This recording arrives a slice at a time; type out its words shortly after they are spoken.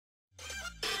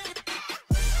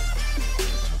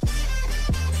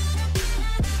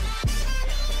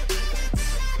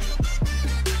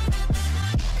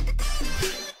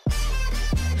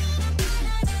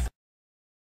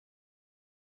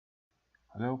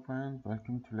Hello friends,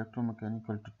 welcome to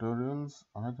electromechanical tutorials.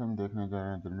 आज हम देखने जा रहे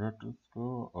हैं जनरेटर्स को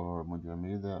और मुझे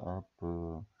उम्मीद है आप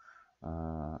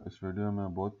इस वीडियो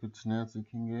में बहुत कुछ नया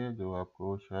सीखेंगे जो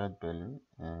आपको शायद पहले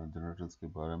जनरेटर्स के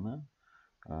बारे में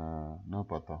न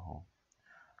पता हो।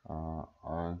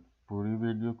 पूरी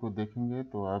वीडियो को देखेंगे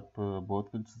तो आप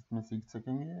बहुत कुछ इसमें सीख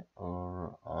सकेंगे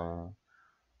और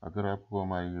अगर आपको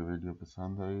हमारी ये वीडियो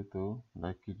पसंद आई तो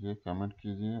लाइक कीजिए, कमेंट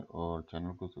कीजिए और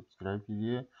चैनल को सब्सक्राइब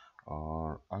कीजिए।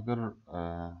 और अगर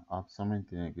आप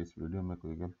समझते हैं कि इस वीडियो में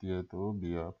कोई गलती है तो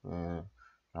भी आप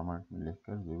कमेंट में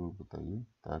लिखकर ज़रूर बताइए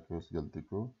ताकि उस गलती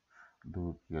को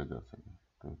दूर किया जा सके।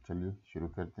 तो चलिए शुरू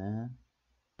करते हैं।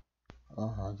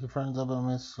 हाँ जी फ्रेंड्स, अब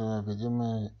हम इस वीडियो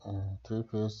में 3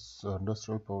 फेस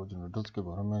इंडस्ट्रियल पावर जनरेटर्स के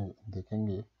बारे में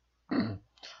देखेंगे।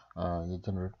 ये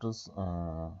जनरेटर्स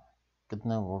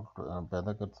कितने वोल्ट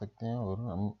पैदा कर सकते हैं और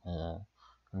हम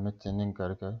इनमें चेंजिंग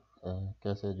करके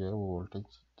कैसे जो है वो वोल्टेज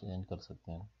चेंज कर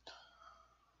सकते हैं।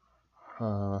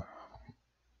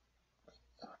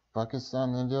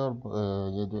 पाकिस्तान, इंडिया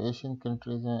और ये जो एशियन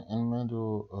कंट्रीज़ हैं इनमें जो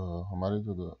हमारी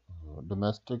जो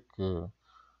डोमेस्टिक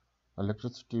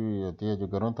इलेक्ट्रिसिटी होती है जो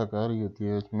घरों तक आ रही होती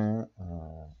है इसमें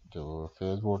जो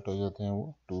फेज़ वोल्टेज होते हैं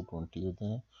वो 220 होते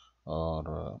हैं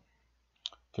और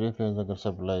 3 फेज़ अगर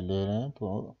सप्लाई ले रहे हैं तो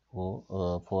वो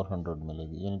 400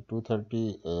 मिलेगी, यानी 230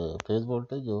 फेज़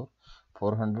वोल्टेज और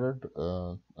 400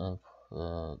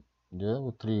 जो है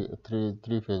वो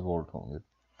थ्री फेज़ वोल्ट होंगे।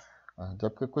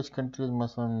 जबकि कुछ कंट्रीज़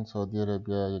मसलन सऊदी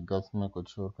अरेबिया या गल्फ में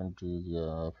कुछ और कंट्रीज़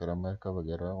या फिर अमेरिका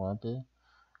वगैरह वहाँ पे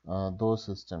 2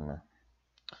 सिस्टम है।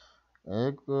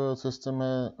 एक सिस्टम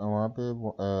है वहाँ पे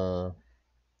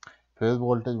फेज़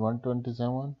वोल्टेज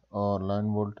 127 और लाइन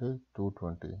वोल्टेज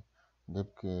 220,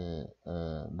 जबकि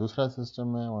दूसरा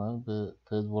सिस्टम है वहाँ पे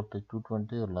फेज़ वोल्टेज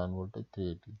 220 और line voltage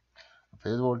 380।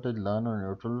 Phase voltage line और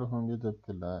न्यूट्रल होंगे,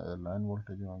 जबकि लाइन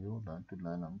वोल्टेज होंगे वो लाइन टू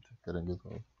लाइन हम चेक करेंगे तो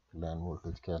लाइन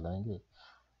वोल्टेज क्या लाएंगे।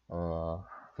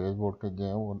 फेज़ वोल्टेज जो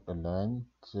है वो लाइन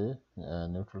से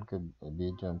न्यूट्रल के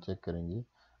बीच जो हम चेक करेंगे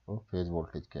वो फेज़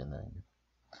वोल्टेज क्या लाएंगे।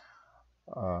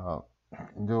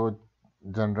 जो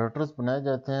जनरेटर्स बनाए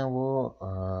जाते हैं वो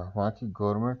वहाँ की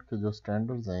गवर्नमेंट के जो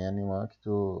स्टैंडर्ड्स हैं, यानी वहाँ की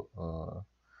जो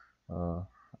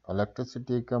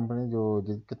इलेक्ट्रिसिटी कंपनी जो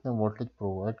कितने वोल्टेज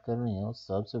प्रोवाइड कर रही हैं उस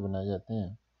हिसाब से बनाए जाते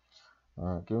हैं।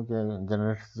 क्योंकि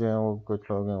जनरेटर्स जो हैं वो कुछ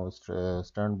लोग हैं वो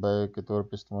स्टैंड बाय के तौर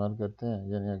पे इस्तेमाल करते हैं,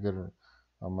 यानी अगर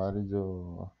हमारी जो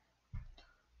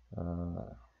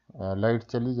लाइट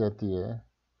चली जाती है,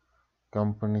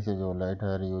 कंपनी से जो लाइट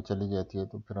आ रही है वो चली जाती है,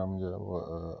 तो फिर हम जो है वो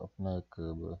अपना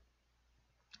एक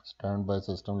स्टैंड बाय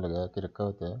सिस्टम लगा के रखा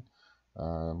होता है,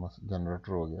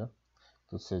 जनरेटर हो गया,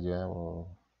 तो उससे जो है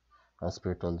वो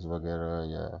हॉस्पिटल्स वगैरह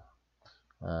या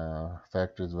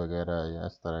फैक्ट्रीज़ वगैरह या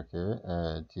इस तरह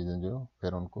के चीज़ें जो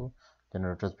फिर उनको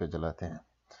जनरेटर्स पे चलाते हैं।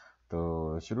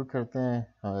 तो शुरू करते हैं।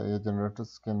 ये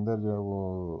जनरेटर्स के अंदर जो है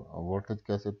वो वोल्टेज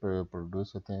कैसे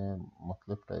प्रोड्यूस होते हैं,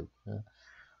 मुख्तलिफ टाइप के।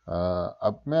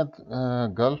 अब मैं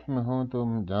गल्फ़ में हूँ, तो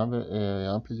जहाँ पे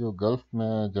यहाँ पे जो गल्फ़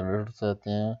में जनरेटर्स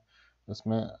आते हैं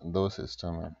उसमें 2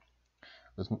 सिस्टम हैं।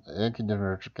 उसमें एक ही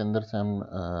जनरेटर के अंदर से हम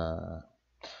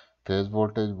फेज़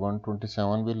वोल्टेज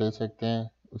 127 भी ले सकते हैं,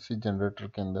 उसी जनरेटर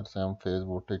के अंदर से हम फेज़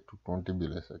वोल्टेज 220 भी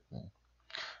ले सकते हैं।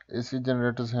 इसी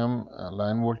जनरेटर से हम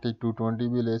लाइन वोल्टेज 220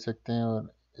 भी ले सकते हैं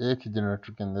और एक ही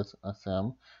जनरेटर के अंदर से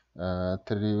हम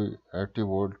 380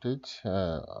 वोल्टेज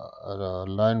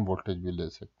लाइन वोल्टेज भी ले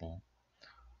सकते हैं।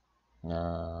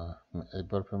 एक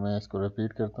बार फिर मैं इसको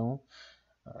रिपीट करता हूँ।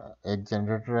 एक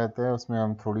जनरेटर आता है, उसमें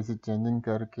हम थोड़ी सी चेंजिंग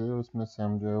करके उसमें से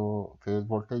हम जो है वो फेज़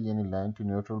वोल्टेज यानी लाइन टू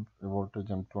न्यूट्रल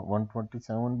वोल्टेज हम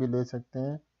 127 भी ले सकते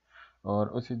हैं और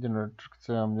उसी जनरेटर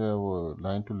से हम जो है वो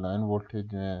लाइन टू लाइन वोल्टेज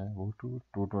जो है वो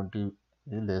 220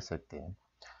 भी ले सकते हैं।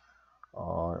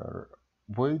 और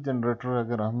वही जनरेटर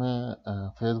अगर हमें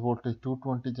फेज़ वोल्टेज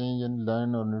 220 चाहिए यानी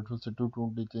लाइन और न्यूट्रल से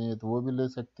 220 चाहिए तो वो भी ले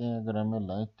सकते हैं। अगर हमें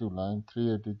लाइन टू लाइन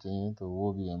 380 चाहिए तो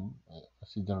वो भी हम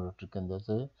उसी जनरेटर के अंदर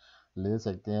से ले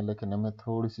सकते हैं, लेकिन हमें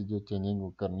थोड़ी सी जो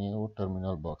चेंजिंग करनी है वो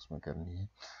टर्मिनल बॉक्स में करनी है।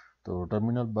 तो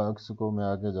टर्मिनल बॉक्स को मैं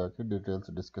आगे जाके डिटेल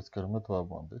से डिस्कस करूँगा, तो आप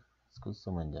वहाँ पे इसको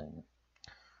समझ जाएंगे।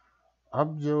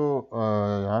 अब जो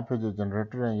यहाँ पे जो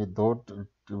जनरेटर हैं ये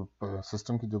 2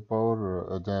 सिस्टम की जो पावर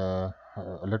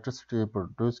इलेक्ट्रिसिटी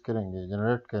प्रोड्यूस करेंगे,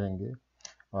 जनरेट करेंगे,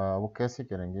 वो कैसे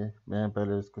करेंगे मैं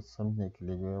पहले इसको समझने के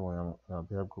लिए जो है वो यहाँ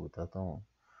पे आपको बताता हूँ।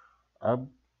 अब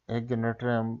एक जनरेटर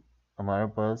है, हमारे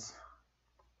पास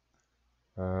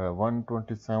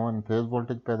 127 फेज़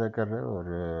वोल्टेज पैदा कर रहा है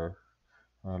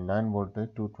और लाइन वोल्टेज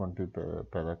 220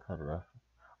 पैदा कर रहा है।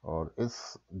 और इस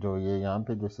जो ये यहाँ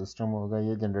पे जो सिस्टम होगा,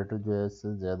 ये जनरेटर जो है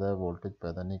इससे ज़्यादा वोल्टेज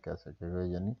पैदा नहीं कर सकेगा,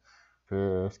 यानी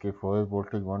फिर इसके फेज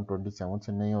वोल्टेज 127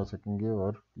 से नहीं हो सकेंगे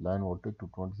और लाइन वोल्टेज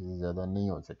 220 से ज़्यादा नहीं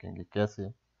हो सकेंगे। कैसे?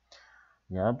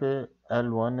 यहाँ पे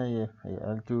L1 है, ये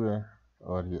L2 है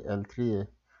और ये L3 है,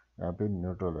 यहाँ पे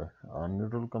न्यूट्रल है। और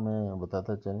न्यूट्रल का मैं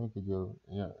बताता चलें कि जो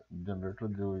जनरेटर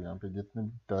जो यहाँ पे जितने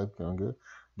भी टाइप के होंगे,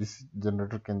 जिस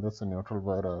जनरेटर के अंदर से न्यूट्रल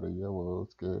वायर आ रही है वो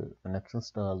उसके कनेक्शन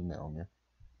स्टार्स में होंगे।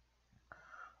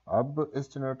 अब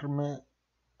इस जनरेटर में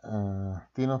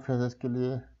तीनों फेजेस के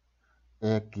लिए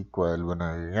एक की कोयल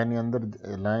बनाई, यानी अंदर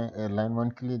लाइन वन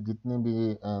के लिए जितने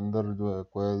भी अंदर जो है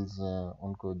कोयल्स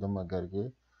उनको जमा करके,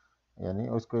 यानी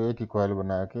उसको एक ही कोयल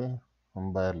बना के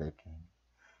हम बाहर लेके आएंगे।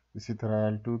 इसी तरह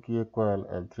L2 की एक कोयल,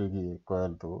 L3 की एक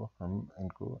कोयल, तो हम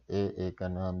इनको ए का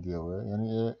नाम दिया हुआ है, यानी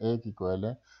ये एक ही कोयल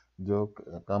है जो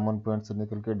कॉमन पॉइंट से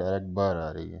निकल के डायरेक्ट बाहर आ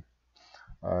रही है।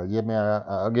 ये मैं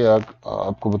आगे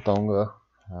आपको बताऊंगा।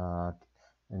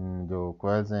 इन जो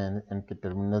कॉइल्स हैं इनके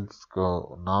टर्मिनल्स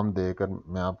को नाम देकर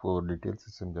मैं आपको डिटेल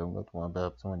से समझाऊंगा, तो वहाँ पे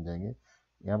आप समझ जाएंगे।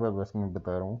 यहाँ पर बस मैं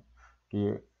बता रहा हूँ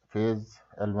कि फेज़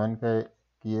L1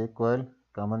 की एक कॉइल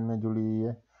कॉमन में जुड़ी हुई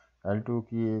है, L2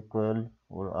 की एक कॉइल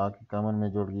और आके कॉमन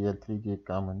में जुड़ गई, L3 की एक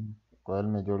कॉमन कॉइल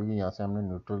में जुड़ गई। यहाँ से हमने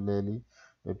न्यूट्रल ले ली,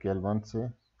 जबकि L1 से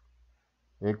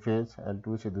एक फेज़,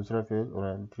 L2 से दूसरा फेज़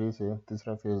और L3 से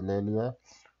तीसरा फेज़ ले लिया।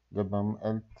 जब हम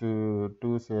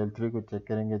L2 से L3 को चेक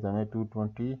करेंगे तो हमें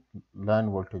 220 लाइन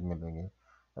वोल्टेज मिलेंगे।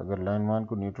 अगर लाइन वन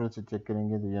को न्यूट्रल से चेक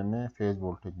करेंगे तो ये हमें फेज़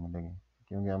वोल्टेज मिलेंगे,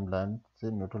 क्योंकि हम लाइन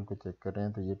से न्यूट्रल को चेक कर रहे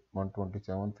हैं, तो ये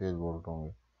 127 फेज़ वोल्ट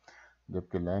होंगे।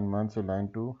 जबकि लाइन वन से लाइन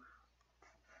टू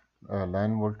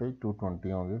लाइन वोल्टेज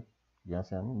 220 होंगे। यहाँ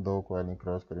से हम दो कॉइलें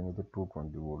क्रॉस करेंगे तो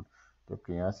 220 वोल्ट,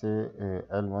 जबकि यहाँ से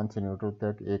L1 से न्यूट्रल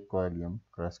तक एक कॉइल ही हम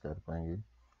क्रॉस कर पाएंगे।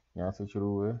 यहाँ से शुरू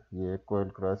हुए, ये एक कॉइल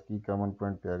क्रॉस की, कॉमन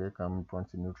पॉइंट पे आ गए, कॉमन पॉइंट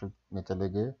से न्यूट्रल में चले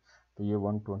गए, तो ये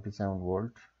 127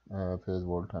 वोल्ट फेज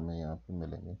वोल्ट हमें यहाँ पे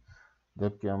मिलेंगे।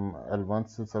 जबकि हम L1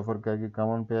 से सफ़र करके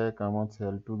कॉमन पे आए, कॉमन से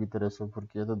L2 की तरह सफ़र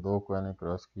किया, तो दो कॉइलें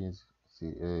क्रॉस की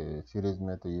सीरीज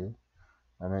में, तो ये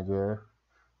हमें जो है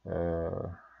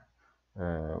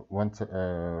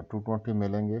 220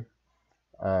 मिलेंगे।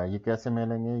 ये कैसे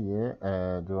मिलेंगे? ये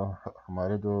जो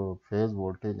हमारे जो फेज़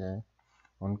वोल्टेज हैं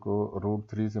उनको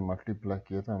 √3 से मल्टीप्लाई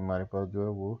किया तो हमारे पास जो है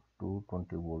वो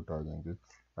 220 वोल्ट आ जाएंगे।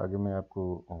 आगे मैं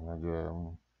आपको जो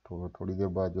है थोड़ी देर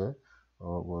बाद जो है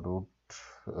वो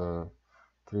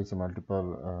 √3 से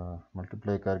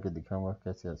मल्टीप्लाई करके दिखाऊंगा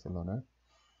कैसे हासिल होना है।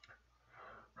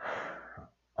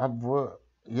 अब वो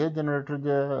ये जनरेटर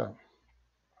जो है,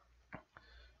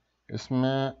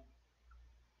 इसमें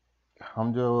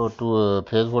हम जो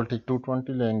फेज वोल्टेज 220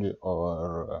 लेंगे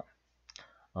और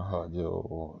हाँ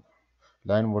जो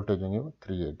लाइन वोल्टेज होंगे वो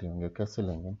 380 होंगे। कैसे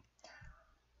लेंगे?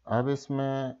 अब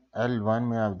इसमें L1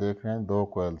 में आप देख रहे हैं दो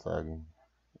कोयल्स आ गई।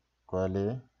 कोयल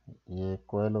ये एक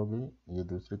कोयल होगी, ये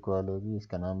दूसरी कोयल होगी,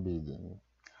 इसका नाम भी देंगे।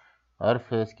 हर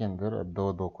फेस के अंदर अब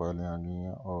दो दो कोयलें आ गई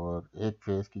हैं, और एक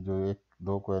फेस की जो एक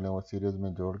दो कोयलें वो सीरीज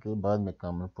में जोड़ के बाद में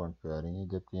कॉमन पॉइंट पे आ रही हैं,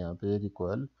 जबकि यहाँ पे एक ही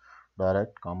कोयल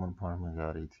डायरेक्ट कॉमन पॉइंट में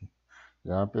जा रही थी।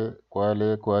 यहाँ पे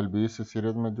कोयल बी से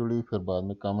सीरीज में जुड़ी, फिर बाद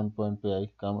में कॉमन पॉइंट पे आई।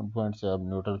 कॉमन पॉइंट से आप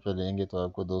न्यूट्रल पे लेंगे तो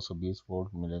आपको 220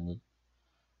 वोल्ट मिलेंगे,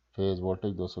 फेज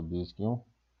वोल्टेज 220। क्यों?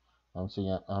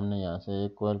 हमने यहाँ से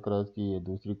एक कोयल क्रॉस की, ये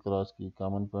दूसरी क्रॉस की,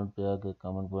 कॉमन पॉइंट पे आ गए,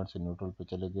 कॉमन पॉइंट से न्यूट्रल पे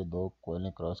चले गए, दो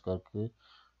कोयलें क्रॉस करके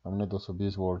हमने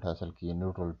 220 वोल्ट हासिल किए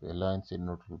न्यूट्रल पे, लाइन से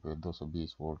न्यूट्रल पे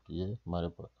 220 वोल्ट, ये हमारे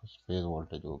पास फेज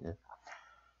वोल्टेज हो गए।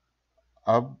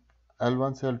 अब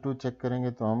L1 से L2 चेक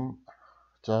करेंगे तो हम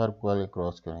चार कोयलें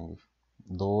क्रॉस करेंगे,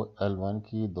 दो L1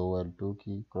 की, दो L2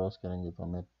 की क्रॉस करेंगे तो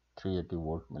हमें 380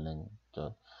 वोल्ट मिलेंगे।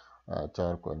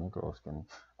 चार कोयलें क्रॉस करेंगे।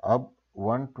 अब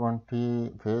 120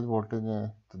 फेज वोल्टेज है,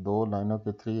 तो दो लाइनों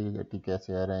के 380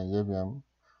 कैसे आ रहे हैं ये भी हम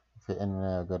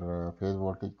अगर फेज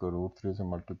वोल्टेज को √3 से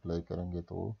मल्टीप्लाई करेंगे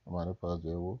तो हमारे पास जो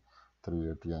है वो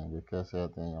 380 आएंगे। कैसे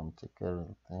आते हैं हम चेक कर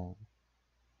लेते हैं।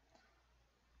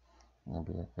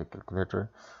 अभी एक कैलकुलेटर,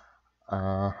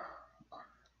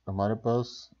 हमारे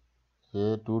पास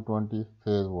ये 220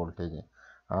 फेज वोल्टेज है।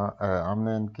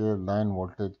 हमने इनके लाइन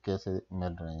वोल्टेज कैसे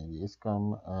मिल रहे हैं जी, इसका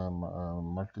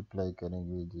हम मल्टीप्लाई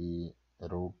करेंगे जी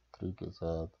 √3 के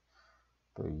साथ,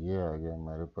 तो ये आ गया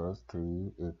हमारे पास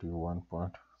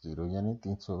 381.0, यानी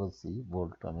 380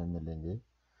 वोल्ट हमें मिलेंगे।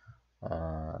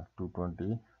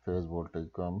 220 फेज वोल्टेज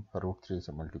को हम √3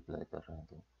 से मल्टीप्लाई कर रहे हैं।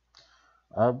 तो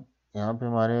अब यहाँ पे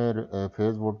हमारे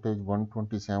फेज वोल्टेज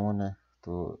 127 है,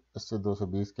 तो इससे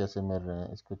 220 कैसे मिल रहे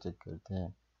हैं इसको चेक करते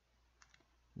हैं।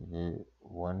 ये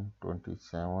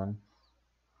 127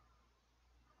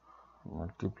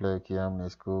 मल्टीप्लाई किया हमने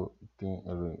इसको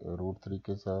 √3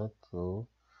 के साथ, तो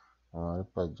हमारे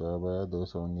पास जवाब आया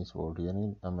 219 वोल्ट,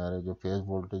 यानी हमारे जो फेज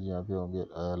वोल्टेज यहाँ पे होंगे,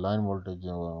 लाइन वोल्टेज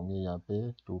जो होंगे यहाँ पे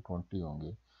 220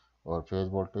 होंगे, और फेज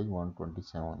वोल्टेज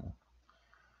 127 है।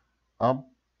 अब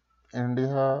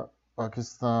इंडिया,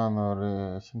 पाकिस्तान और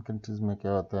एशियन कंट्रीज़ में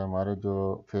क्या होता है, हमारे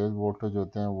जो फेज वोल्टेज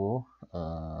होते हैं वो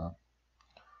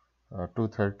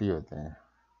 230 होते हैं,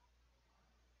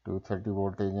 230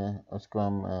 वोल्टेज हैं। उसको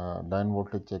हम लाइन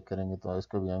वोल्टेज चेक करेंगे तो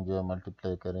इसको भी हम जो है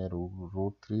मल्टीप्लाई करें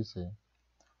रूट 3 से,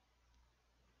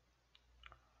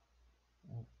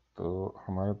 तो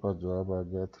हमारे पास जवाब आ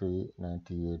गया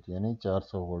 398, यानी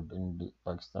 400 वोल्ट।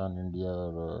 पाकिस्तान, इंडिया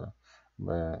और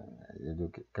ये जो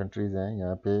कंट्रीज़ हैं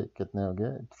यहाँ पे कितने हो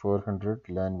गए, 400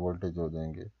 लाइन वोल्टेज हो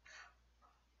जाएंगे।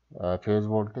 फेज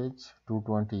वोल्टेज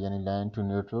 220 यानी लाइन टू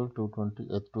न्यूट्रल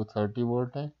 230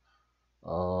 वोल्ट है,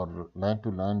 और लाइन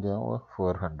टू लाइन जो है वो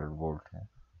 400 वोल्ट है।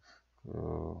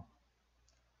 तो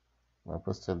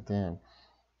वापस चलते हैं।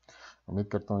 उम्मीद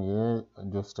करता हूँ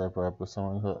ये जो स्टेप है आपको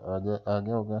समझ आ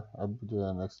गया होगा। अब जो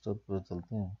है नेक्स्ट स्टेप पे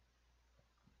चलते हैं।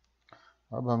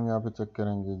 अब हम यहाँ पे चेक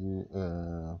करेंगे जी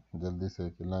जल्दी से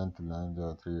कि लाइन टू लाइन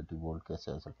जो 380 वोल्ट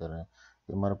कैसे ऐसा कर रहे हैं।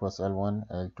 तो हमारे पास L1,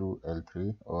 L2,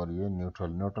 L3 और ये न्यूट्रल।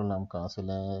 न्यूट्रल हम कहाँ से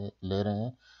ले रहे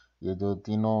हैं, ये जो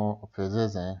तीनों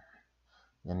फेजेस हैं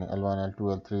यानी L1,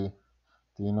 L2, L3,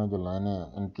 तीनों जो लाइनें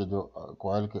हैं इनके जो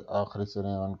कॉइल के आखिरी सिरे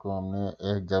हैं उनको हमने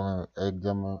एक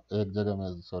जगह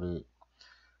में सॉरी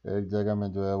एक जगह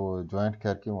में जो है वो ज्वाइंट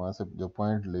करके वहाँ से जो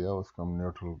पॉइंट लिया उसको हम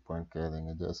न्यूट्रल पॉइंट कह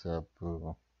देंगे। जैसे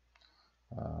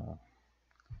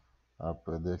आप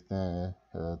देखते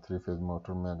हैं थ्री फेज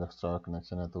मोटर में अगर स्टार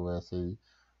कनेक्शन है तो वैसे ही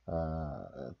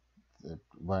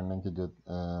वाइंडिंग की जो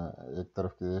एक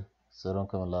तरफ के सिरों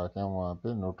को मिला के हम वहाँ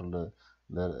पे न्यूट्रल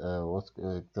उस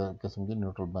एक किस्म की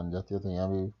न्यूट्रल बन जाती है। तो यहाँ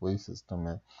भी वही सिस्टम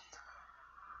है।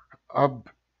 अब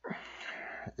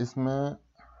इसमें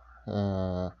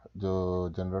जो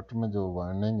जनरेटर में जो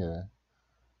वाइंडिंग है,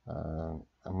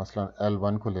 मसलन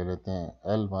L1 को ले लेते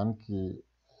हैं। L1 की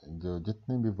जो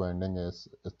जितनी भी वाइंडिंग है इस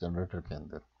जनरेटर के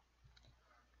अंदर,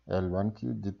 L1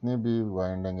 की जितनी भी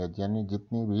वाइंडिंग है यानी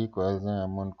जितनी भी कॉइल्स हैं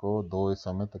हम उनको दो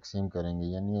हिस्सों में तकसीम करेंगे,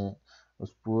 यानी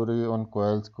उस पूरी उन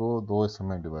कॉइल्स को दो हिस्सों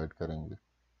में डिवाइड करेंगे।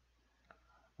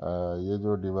 ये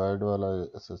जो डिवाइड वाला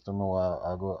सिस्टम है वो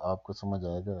आगे आपको समझ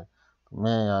आएगा। तो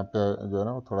मैं यहाँ पे जो है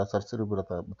ना वो थोड़ा सरसरी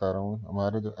बता रहा हूँ।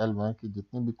 हमारे जो L1 की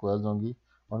जितनी भी कॉइल्स होंगी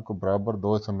उनको बराबर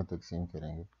दो हिस्सों में तकसीम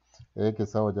करेंगे। एक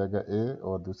हिस्सा हो जाएगा A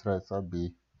और दूसरा हिस्सा B।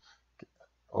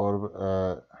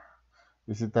 और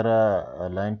इसी तरह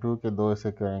लाइन 2 के दो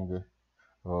हिस्से करेंगे,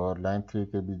 और लाइन 3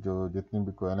 के भी जो जितनी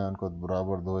भी कॉइल हैं उनको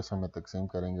बराबर दो हिस्सों में तकसीम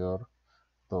करेंगे और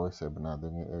दो हिस्से बना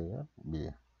देंगे A या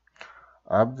B।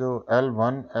 अब जो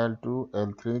L1, L2,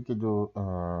 L3 की जो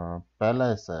पहला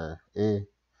हिस्सा है A,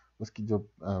 उसकी जो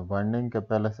वाइंडिंग का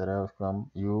पहला हिस्सा है उसको हम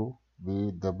U,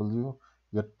 V, W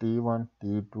या T1,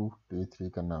 T2, T3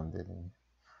 का नाम दे देंगे।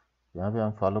 यहाँ पे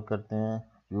हम फॉलो करते हैं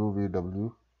U, V, W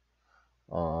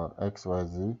और X, Y,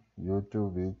 Z, U2,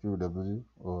 V, Q, W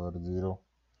और 0।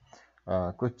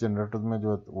 कुछ जनरेटर में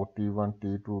जो वो T1,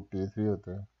 T2, T3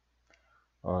 होते हैं,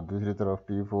 और दूसरी तरफ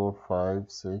T4,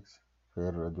 5, 6।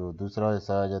 फिर जो दूसरा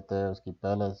हिस्सा आ जाता है उसकी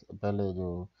पहले जो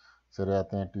सिरे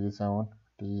आते हैं T7,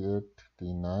 T8,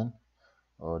 T9,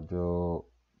 और जो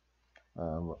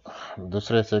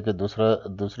दूसरे हिस्से के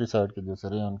दूसरी साइड के जो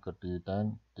सिरे हैं उनको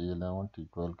T10, T11,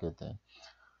 T12 कहते हैं।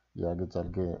 ये आगे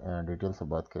चल के डिटेल से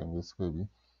बात करेंगे इस पर भी।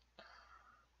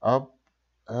 अब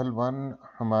L1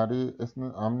 हमारी इसमें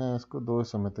हमने इसको दो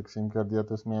हिस्सों में तकसीम कर दिया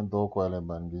तो इसमें दो कॉइलें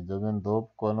बन गई। जब इन दो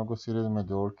कॉइलों को सीरीज में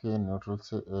जोड़ के न्यूट्रल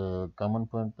से कॉमन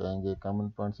पॉइंट पे आएंगे, कॉमन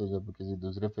पॉइंट से जब किसी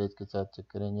दूसरे फेज के साथ चेक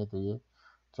करेंगे तो ये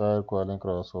चार कॉइलें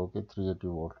क्रॉस होकर 380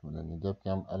 वोल्ट मिलेंगे। जबकि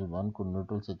हम L1 को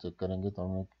न्यूट्रल से चेक करेंगे तो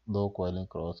हमें दो कॉइलें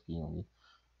क्रॉस की होंगी,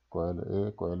 coil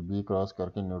A coil B cross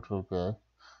करके न्यूट्रल पे आए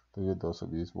तो ये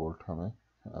 220 वोल्ट हमें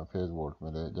फेज वोल्ट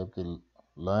मिले। जबकि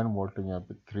लाइन वोल्टेज यहाँ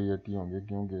पे 380 होंगे,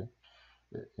 क्योंकि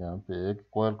यहाँ पे एक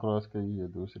कॉइल क्रॉस करी, ये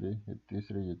दूसरी, ये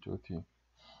तीसरी, ये चौथी।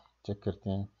 चेक करते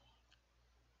हैं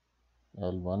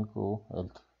L1 को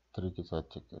L3 के साथ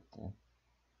चेक करते हैं।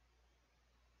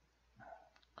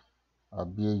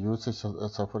 अब ये U से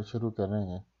सफ़र शुरू कर रहे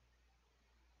हैं।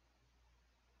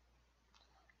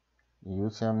 U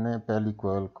से हमने पहली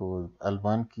कॉइल को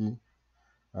L1 की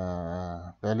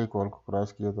पहली कॉइल को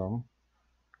क्रॉस किया तो हम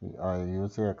U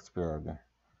से X पे आ गए।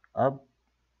 अब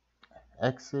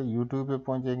X से U2 पे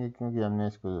पहुंचेंगे क्योंकि हमने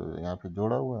इसको यहाँ पे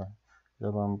जोड़ा हुआ है।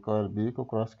 जब हम कॉइल B को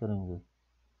क्रॉस करेंगे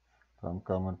तो हम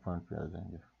कॉमन पॉइंट पे आ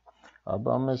जाएंगे। अब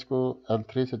हम इसको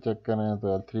L3 से चेक कर रहे हैं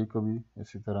तो L3 को भी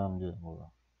इसी तरह हम जो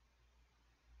होगा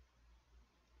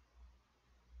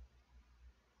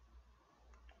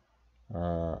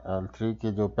L3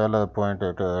 के जो पहला पॉइंट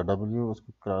है W,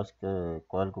 उसको क्रॉस के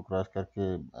कॉइल को क्रॉस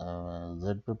करके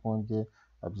Z पे पहुंच गए।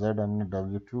 अब Z हमने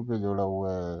W2 पे जोड़ा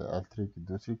हुआ है L3 की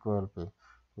दूसरी कॉइल पे,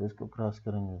 तो इसको क्रॉस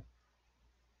करेंगे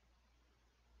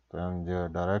तो हम जो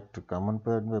डायरेक्ट कॉमन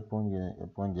पॉइंट पे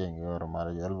पहुंच जाएंगे और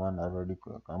हमारा L1 ऑलरेडी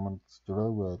कॉमन जुड़ा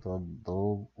हुआ है। तो अब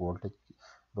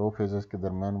दो फेजेस के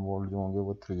दरमियान वोल्ट जो होंगे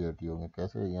वो 380 होंगे।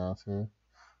 कैसे? यहाँ से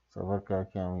सफ़र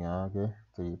करके हम यहाँ के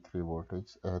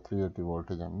 380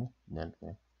 वोल्टेज हमें मिल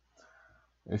गए।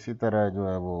 इसी तरह जो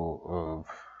है वो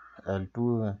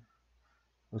L2 है,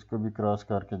 उसको भी क्रॉस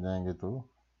करके जाएंगे तो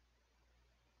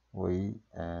वही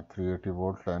 380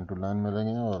 वोल्ट लाइन टू लाइन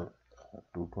मिलेंगे और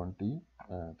 220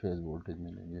 फेज वोल्टेज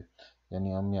मिलेंगे।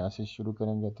 यानी हम यहाँ से शुरू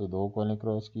करेंगे तो दो कॉइलें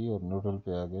क्रॉस की और न्यूट्रल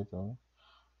पे आ गए तो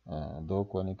दो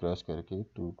कॉइलें क्रॉस करके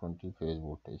 220 फेज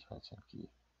वोल्टेज हासिल किए।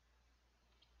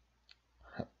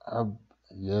 अब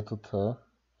यह तो था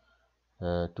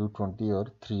 220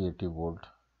 और 380 वोल्ट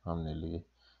हमने लिए।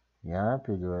 यहाँ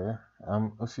पे जो है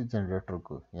हम उसी जनरेटर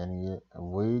को, यानी ये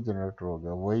वही जनरेटर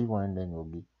होगा, वही वाइंडिंग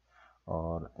होगी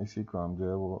और इसी को हम जो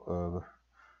है वो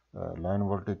लाइन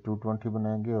वोल्टेज 220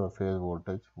 बनाएंगे और फेज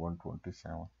वोल्टेज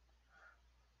 127।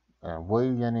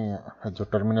 वही यानी जो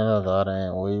टर्मिनल आ रहे हैं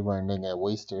वही वाइंडिंग है,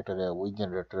 वही स्टेटर है, वही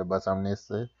जनरेटर है। बस हमने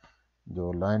इससे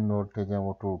जो लाइन वोल्टेज है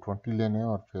वो 220 लेने हैं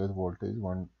और फेज वोल्टेज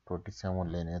 127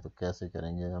 लेने हैं। तो कैसे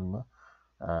करेंगे? हम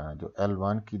जो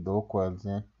L1 की दो कॉइल्स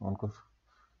हैं उनको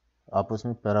आपस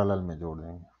में पैरेलल में जोड़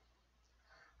देंगे।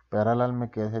 पैरेलल में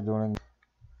कैसे जोड़ेंगे?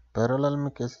 पैरेलल में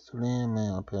कैसे जोड़ेंगे मैं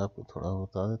यहाँ पे आपको थोड़ा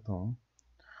बता देता हूँ।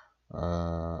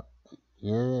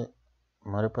 ये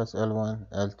हमारे पास L1,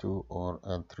 L2 और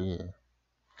L3 है।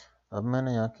 अब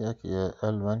मैंने यहाँ क्या किया,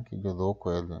 L1 की जो दो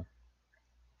कॉइल हैं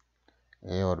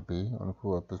A और B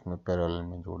उनको आपस में पैरेलल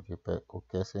में जोड़ दिया। वो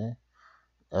कैसे?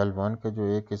 L1 का जो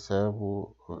एक हिस्सा है वो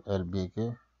LB के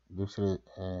दूसरे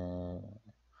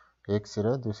एक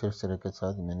सिरा दूसरे सिरे के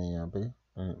साथ मैंने यहाँ पे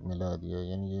मिला दिया।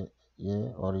 यानी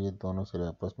ये और ये दोनों सिरे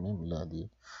आपस में मिला दिए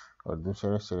और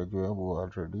दूसरा सिरा जो है वो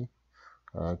ऑलरेडी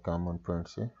कॉमन पॉइंट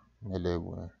से मिले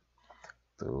हुए हैं।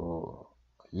 तो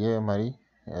ये हमारी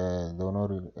दोनों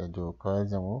जो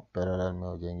कॉइल्स हैं वो पैरेलल में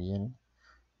हो जाएंगी। यानी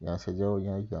यहाँ से जाओ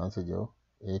यहाँ से जाओ,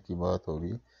 एक ही बात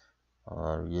होगी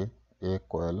और ये एक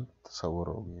कॉइल तस्वर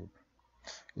होगी।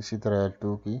 इसी तरह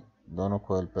L2 की दोनों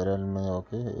कॉइल पैरेलल में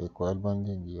होके एक कॉइल बन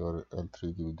जाएंगी और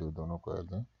L3 की जो दोनों कॉइल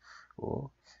हैं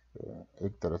वो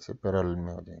एक तरह से पैरेलल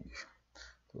में हो जाएंगी।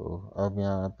 तो अब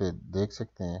यहाँ पे देख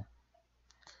सकते हैं,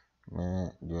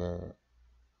 मैं जो है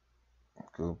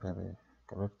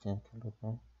कलर चेंज कर लेता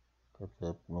हूँ ताकि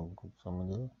आप लोगों को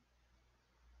समझ आए।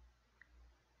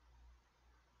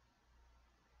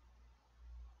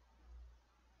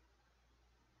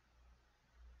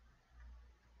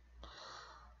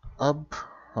 अब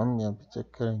हम यहाँ पे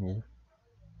चेक करेंगे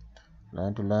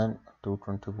लाइन टू लाइन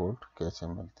 220 वोल्ट कैसे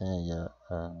मिलते हैं या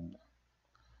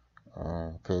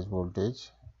फेज वोल्टेज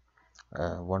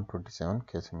 127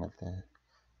 कैसे मिलते हैं।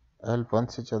 L1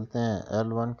 से चलते हैं।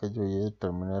 L1 के जो ये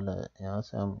टर्मिनल है यहाँ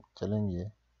से हम चलेंगे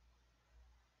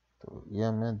तो ये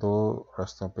हमें दो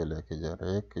रास्तों पे लेके जा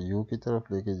रहा है। एक U की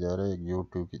तरफ लेके जा रहा है, एक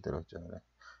U2 की तरफ जा रहा है।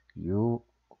 U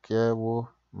क्या है? वो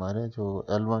हमारे जो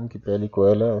L1 की पहली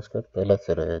कोयल है उसका पहला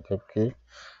सिरा है, जबकि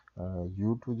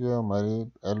U2 जो है हमारी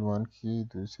L1 की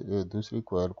दूसरी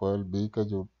कोयल B का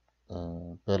जो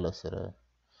पहला सिरा है।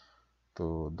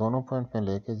 तो दोनों पॉइंट में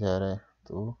लेके जा रहे हैं।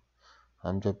 तो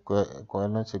हम जब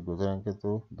कोयलों से गुजरेंगे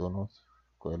तो दोनों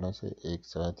कोयलों से एक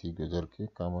साथ ही गुजर के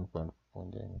कॉमन पॉइंट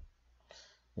पहुंच जाएंगे।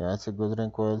 यहाँ से गुजरें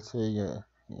कोयल से या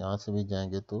यहाँ से भी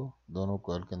जाएंगे तो दोनों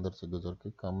कोयल के अंदर से गुजर के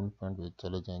कॉमन पॉइंट पे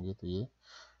चले जाएंगे। तो ये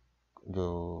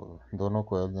जो दोनों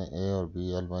कोयल हैं A और B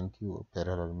L1 की वो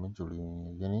पैरेलल में जुड़ी हुई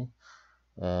हैं।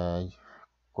 यानी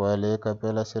कोयल A का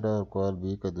पहला सिरा और कोयल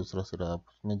B का दूसरा सिरा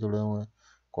आपस में जुड़े हुए हैं।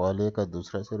 कोयल A का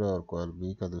दूसरा सिरा और कोयल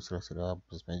B का दूसरा सिरा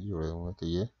आपस में जुड़े हुए हैं। तो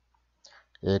ये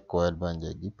एक कोयल बन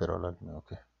जाएगी पैरेलल में।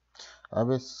 ओके,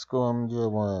 अब इसको हम जो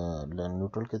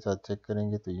न्यूट्रल के साथ चेक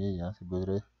करेंगे तो ये यहाँ से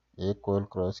गुजरे, एक कोयल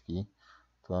क्रॉस की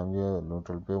तो हम जो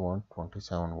न्यूट्रल पे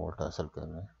 127 वोल्ट हासिल कर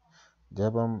रहे हैं।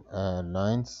 जब हम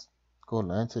लाइंस को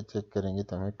लाइन से चेक करेंगे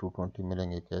तो हमें 220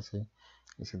 मिलेंगे। कैसे?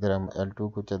 इसी तरह हम L2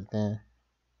 को चलते हैं।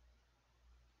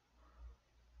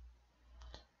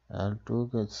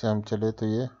 L2 से हम चले तो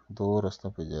ये दो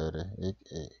रास्तों पे जा रहे हैं,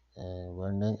 एक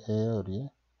वाइंडिंग A और ये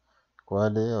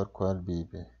कॉइल A और कॉइल B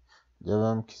पे। जब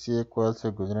हम किसी एक कॉइल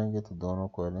से गुजरेंगे तो दोनों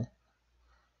कॉइलें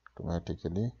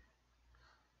ऑटोमेटिकली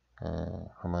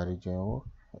हमारी जो है वो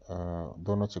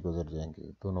दोनों से गुजर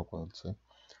जाएंगी, दोनों कॉइल से,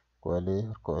 कॉइल A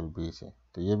और कॉइल B से।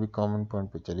 तो ये भी कॉमन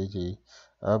पॉइंट पे चली जाएगी।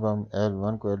 अब हम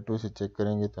L1 को L2 से चेक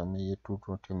करेंगे तो हमें ये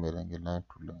 220 मिलेंगे लाइन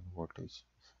टू लाइन वोल्टेज।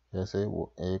 जैसे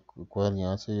वो एक कॉइल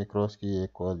यहाँ से ये क्रॉस की,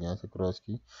 एक कॉइल यहाँ से क्रॉस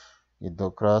की, ये दो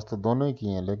क्रॉस तो दोनों ही की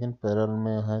हैं लेकिन पैरेलल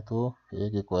में है तो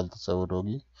एक ही कॉइल तस्वर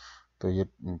होगी। तो ये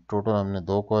टोटल हमने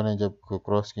 2 कॉइलें जब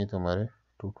क्रॉस की तो हमारे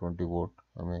 220 वोल्ट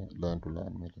हमें लाइन टू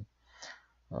लाइन मिली।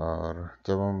 और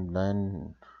जब हम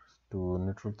लाइन टू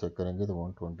न्यूट्रल चेक करेंगे तो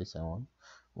 127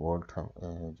 वोल्ट हम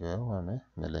जो है वो हमें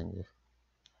मिलेंगे।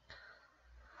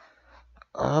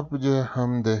 अब जो है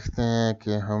हम देखते हैं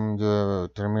कि हम जो है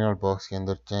टर्मिनल बॉक्स के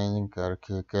अंदर चेंजिंग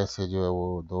करके कैसे जो है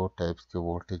वो 2 टाइप्स के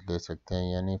वोल्टेज ले सकते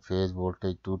हैं, यानी फेज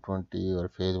वोल्टेज 220 और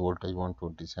फेज वोल्टेज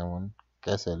 127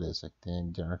 कैसे ले सकते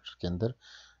हैं जनरेटर के अंदर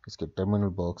इसके टर्मिनल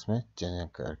बॉक्स में चेंजिंग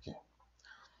करके।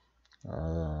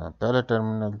 पहले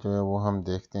टर्मिनल जो है वो हम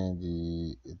देखते हैं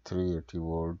जी 380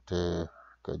 वोल्ट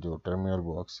का जो टर्मिनल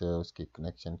बॉक्स है उसके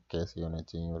कनेक्शन कैसे होने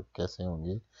चाहिए और कैसे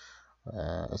होंगे,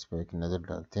 इस पर एक नज़र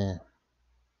डालते हैं।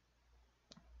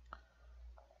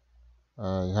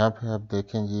 यहाँ पे आप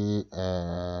देखें जी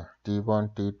T1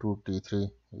 T2 T3,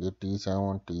 ये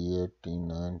T7 T8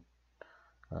 T9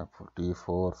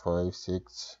 T4 5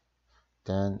 6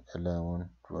 10 11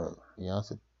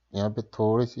 12। यहाँ पे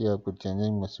थोड़ी सी आपको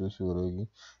चेंजिंग महसूस हो रही है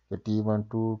कि T1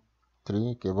 2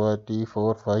 3 के बाद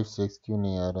T4 5 6 क्यों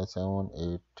नहीं आ रहा, 7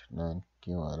 8 9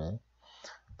 क्यों आ रहा है।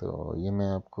 तो ये मैं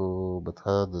आपको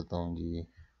बता देता हूँ जी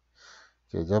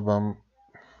कि जब हम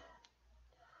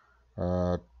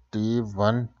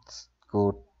T1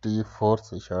 को T4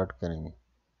 से शॉर्ट करेंगे,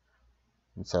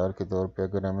 मिसाल के तौर पे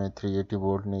अगर हमें 380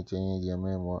 वोल्ट नहीं चाहिए जी,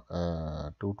 हमें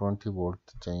 220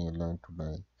 वोल्ट चाहिए लाइन टू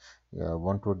लाइन, या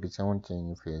 127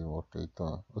 चाहिए फेज वोल्टेज,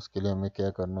 तो उसके लिए हमें क्या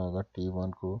करना होगा,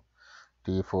 T1 को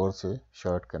T4 से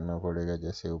शॉर्ट करना पड़ेगा,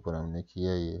 जैसे ऊपर हमने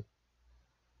किया। ये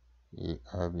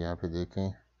आप यहाँ पे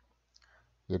देखें,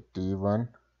 ये T1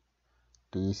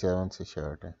 T7 से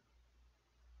शॉर्ट है,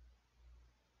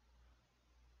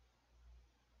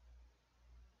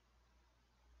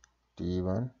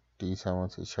 T1 T7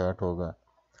 से शॉर्ट होगा।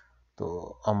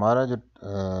 तो हमारा जो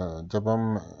जब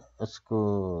हम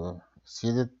उसको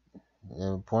सीधे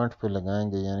पॉइंट पे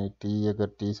लगाएंगे, यानी अगर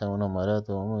T7 हमारा है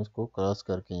तो हम इसको क्रॉस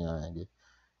करके यहाँ आएंगे,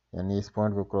 यानी इस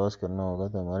पॉइंट को क्रॉस करना होगा।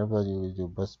 तो हमारे पास ये जो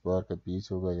बस बार का पीस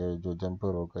होगा या जो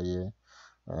जंपर होगा ये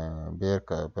बेयर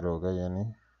का पर होगा, यानी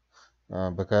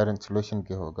बगैर इंसुलेशन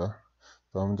के होगा।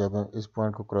 तो हम जब हम इस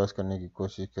पॉइंट को क्रॉस करने की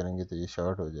कोशिश करेंगे तो ये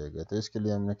शॉर्ट हो जाएगा। तो इसके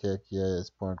लिए हमने क्या किया है, इस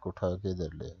पॉइंट को उठा के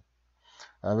इधर ले।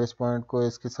 अब इस पॉइंट को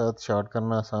इसके साथ शॉर्ट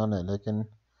करना आसान है, लेकिन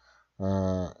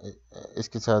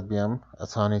इसके साथ भी हम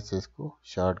आसानी से इसको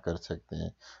शॉर्ट कर सकते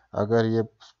हैं। अगर ये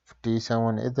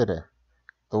T7 इधर है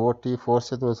तो वो T4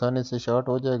 से तो आसानी से शॉर्ट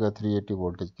हो जाएगा 380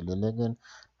 वोल्टेज के लिए, लेकिन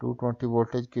 220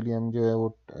 वोल्टेज के लिए हम जो है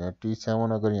वो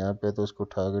T7 अगर यहाँ पे है तो उसको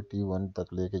उठा कर T1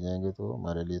 तक लेके जाएंगे तो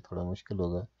हमारे लिए थोड़ा मुश्किल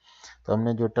होगा। तो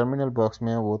हमने जो टर्मिनल बॉक्स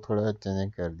में है वो थोड़ा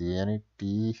चेंजिंग कर दिया, यानी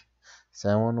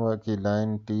T7 की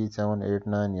लाइन T7 8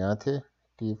 9 यहाँ थे,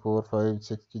 T4 5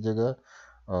 6 की जगह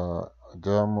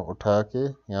जो हम उठा के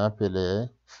यहाँ पे ले आए,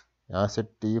 यहाँ से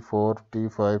T4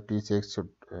 T5 T6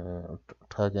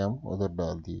 उठा के हम उधर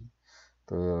डाल दिए।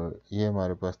 तो ये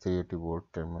हमारे पास 380 वोल्ट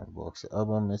टर्मिनल बॉक्स है।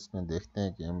 अब हम इसमें देखते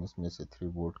हैं कि हम इसमें से 3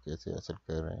 वोल्ट कैसे हासिल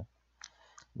कर रहे हैं।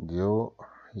 जो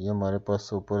ये हमारे पास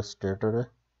ऊपर स्टेटर है,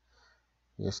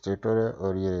 ये स्टेटर है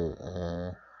और ये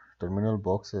टर्मिनल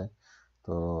बॉक्स है।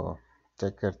 तो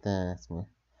चेक करते हैं इसमें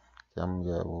कि हम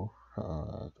जो है वो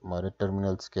हमारे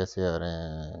टर्मिनल्स कैसे आ रहे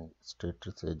हैं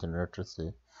स्टेटर से, जनरेटर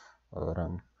से, और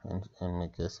हम इनमें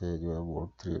कैसे जो है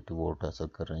वोल्ट 380 वोल्ट हासिल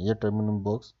कर रहे हैं। ये टर्मिनल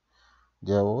बॉक्स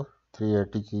जो है वो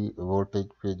 380 की वोल्टेज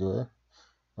पे जो है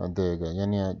देगा,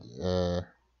 यानी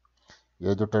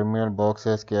ये जो टर्मिनल बॉक्स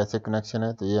है इसके ऐसे कनेक्शन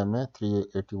है तो ये हमें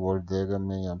 380 वोल्ट देगा।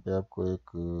 मैं यहाँ पे आपको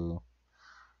एक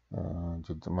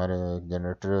जो हमारे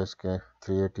जनरेटर है उसके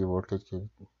 380 वोल्टेज के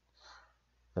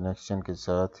कनेक्शन के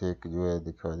साथ एक जो है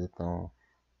दिखा देता हूँ।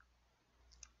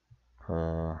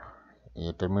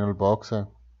 ये टर्मिनल बॉक्स है,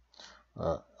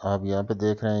 आप यहाँ पे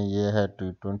देख रहे हैं, ये है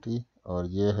 220 और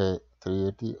ये है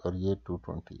 380 और ये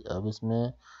 220। अब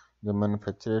इसमें जो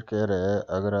मैन्युफैक्चरर कह रहा है,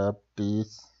 अगर आप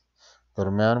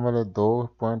दरमियान वाले 2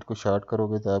 पॉइंट को शॉर्ट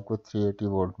करोगे तो आपको 380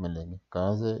 वोल्ट मिलेंगे।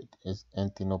 कहाँ से, इन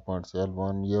तीनों पॉइंट से,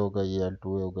 L1 ये होगा, ये L2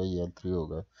 होगा, ये L3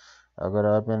 होगा। अगर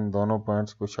आप इन दोनों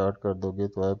पॉइंट्स को शॉर्ट कर दोगे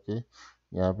तो आपके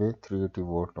यहाँ पे 380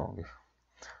 वोल्ट होंगे।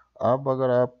 अब अगर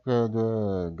आपका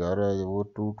जो घर है वो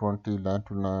 220 लाइन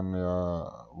टू लाइन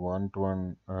या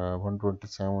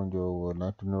 127 जो वो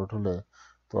लाइन टू न्यूट्रल है,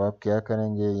 तो आप क्या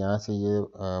करेंगे, यहाँ से ये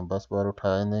बस बार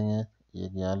उठा देंगे,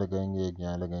 एक यहाँ लगाएंगे एक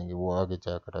यहाँ लगाएंगे, वो आगे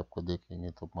जाकर आपको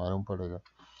देखेंगे तो मालूम पड़ेगा।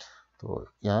 तो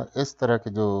यहाँ इस तरह के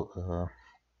जो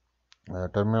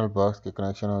टर्मिनल बॉक्स के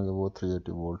कनेक्शन होंगे वो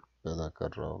 380 वोल्ट पैदा कर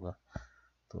रहा होगा।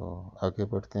 तो आगे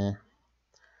बढ़ते हैं।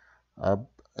 अब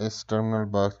इस टर्मिनल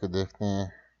बॉक्स को देखते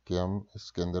हैं कि हम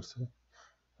इसके अंदर से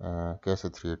कैसे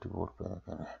 380 वोल्ट पैदा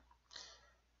करें।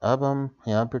 अब हम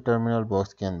यहाँ पे टर्मिनल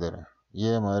बॉक्स के अंदर हैं,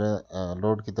 ये हमारे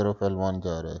लोड की तरफ L1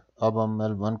 जा रहा है। अब हम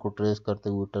L1 को ट्रेस करते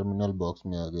हुए टर्मिनल बॉक्स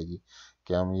में आ गए जी,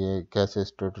 कि हम ये कैसे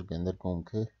स्टेटर के अंदर घूम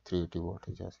के 380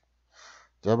 वोल्टेज आ।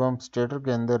 जब हम स्टेटर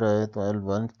के अंदर आए तो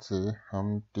L1 से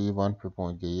हम T1 पे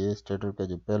पहुंच गए। ये स्टेटर का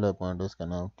जो पहला पॉइंट है इसका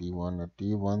नाम T1 है।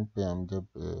 T1 पे हम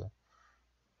जब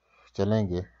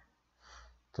चलेंगे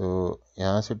तो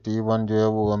यहाँ से T1 जो है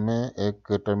वो हमें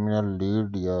एक टर्मिनल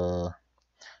लीड या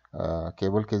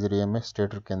केबल के ज़रिए हमें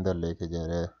स्टेटर के अंदर लेके जा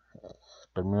रहा है।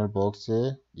 टर्मिनल बॉक्स से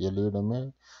ये लीड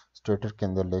हमें स्टेटर के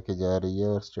अंदर लेके जा रही है,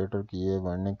 और स्टेटर की ये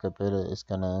वाइंडिंग का पहले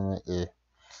इसका नाम है ए।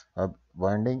 अब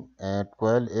वाइंडिंग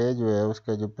कॉइल ए जो है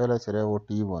उसका जो पहला सिरा है वो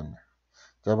T1 है।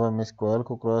 जब हम इस कॉइल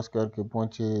को क्रॉस करके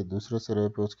पहुंचे दूसरे सिरे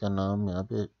पे, उसका नाम यहाँ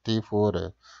पे T4 है।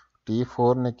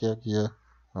 T4 ने क्या किया,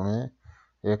 हमें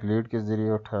एक लीड के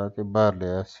ज़रिए उठा के बाहर ले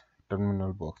आया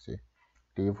टर्मिनल बॉक्स से।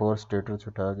 T4 स्टेटर से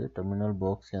उठा के टर्मिनल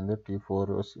बॉक्स के अंदर T4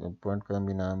 उस पॉइंट का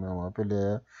भी नाम है वहाँ पे ले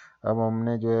आया। अब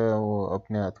हमने जो है वो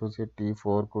अपने हाथों से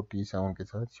T4 को T7 के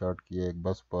साथ शॉर्ट किया, एक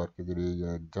बस बार के ज़रिए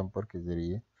या एक जंपर के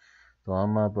ज़रिए। तो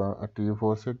हम अब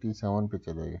T4 से T7 पे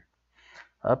चले गए।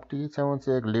 अब T7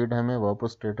 से एक लीड हमें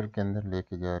वापस स्टेटर के अंदर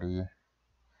लेके जा रही है,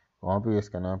 वहाँ पे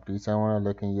इसका नाम T7 है,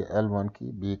 लेकिन ये L1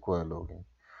 की बी कोयल हो गई।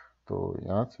 तो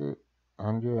यहाँ से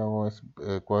हम जो है वो इस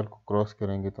कोयल को क्रॉस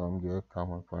करेंगे तो हम जो है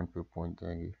कॉमन पॉइंट पे पहुँच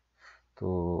जाएंगे। तो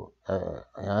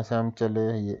यहाँ से हम चले,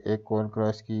 ये एक कोयल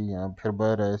क्रॉस की, यहाँ फिर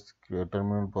बाहर आए इस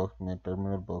टर्मिनल बॉक्स में,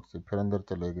 टर्मिनल बॉक्स से फिर अंदर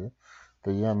चले गए।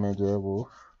 तो ये हमें जो है वो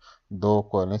दो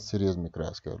कोयलें सीरीज में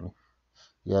क्रॉस कर ली।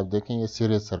 ये आप देखें ये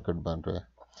सीरीज सर्किट बन रहा है।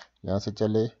 यहाँ से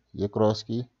चले, ये क्रॉस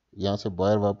की, यहाँ से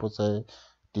बाहर वापस आए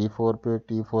T4 पे,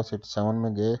 T4 से 7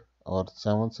 में गए, और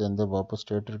 7 से अंदर वापस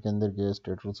स्टेटर के अंदर गए,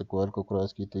 स्टेटर से कोयल को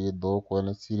क्रॉस की। तो ये दो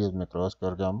कोयलें सीरीज में क्रॉस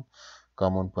करके हम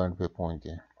कॉमन पॉइंट पे पहुंच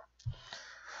गए।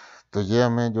 तो ये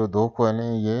हमें जो दो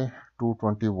कोयलें ये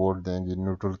 220 वोल्ट देंगी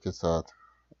न्यूट्रल के साथ।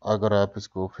 अगर आप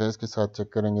इसको फेज के साथ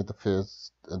चेक करेंगे तो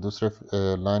फेज दूसरे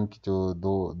लाइन की जो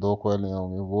दो दो कोयलें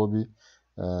होंगी वो भी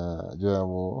जो है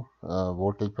वो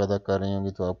वोल्टेज पैदा कर रही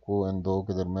होंगी। तो आपको इन दो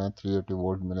के दरमियान 380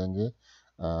 वोल्ट मिलेंगे।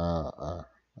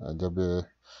 जब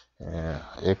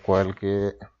एक कॉइल के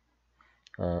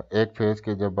एक फेज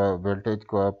के जब वोल्टेज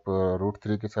को आप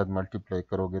 √3 के साथ मल्टीप्लाई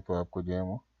करोगे तो आपको जो है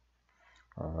वो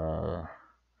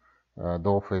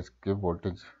दो फेज के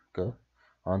वोल्टेज का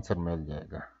आंसर मिल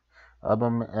जाएगा। अब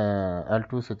हम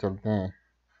L2 से चलते हैं।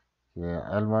 ये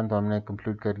L1 तो हमने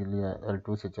कंप्लीट कर लिया,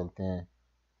 L2 से चलते हैं।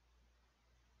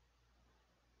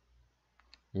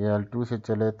 ये L2 से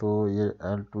चले तो ये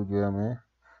L2 जो है हमें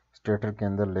स्टेटर के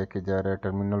अंदर लेके जा रहा है,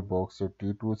 टर्मिनल बॉक्स से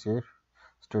T2 से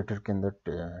स्टेटर के अंदर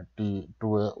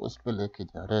T2 है उस पर लेके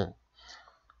जा रहा है।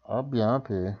 अब यहाँ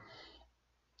पे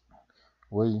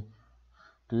वही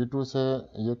T2 से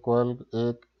ये कॉइल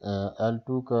एक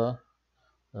L2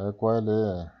 का कॉइल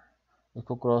है,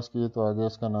 इसको क्रॉस किए तो आगे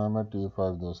उसका नाम है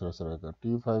T5 दूसरे सिरे का।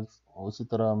 T5 उसी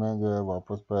तरह हमें जो है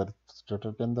वापस पर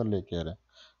स्टेटर के अंदर लेके आ रहा है,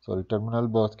 सॉरी टर्मिनल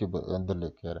बॉक्स के अंदर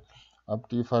लेके आ रहा है। अब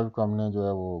T5 को हमने जो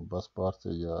है वो बस बार से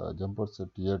या जंपर से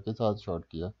T8 के साथ शॉर्ट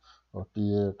किया, और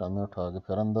T8 हमें उठा के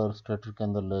फिर अंदर स्टेटर के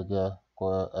अंदर ले गया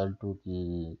L2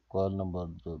 की कॉइल नंबर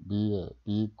जो बी है,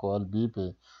 बी कॉइल बी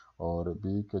पे, और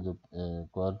बी के जो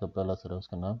कॉइल का पहला सिरा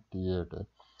उसका नाम T8 है।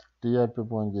 T8 पे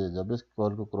पहुंच गए। जब इस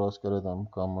कॉल को क्रॉस करे तो हम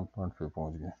कॉमन पॉइंट पे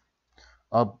पहुंच गए।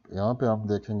 अब यहाँ पे हम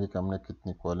देखेंगे कि हमने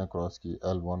कितनी कॉलें क्रॉस की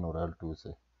L1 और L2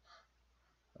 से।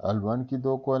 L1 की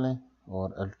दो कॉलें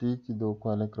और LT की दो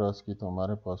कॉलें क्रॉस की, तो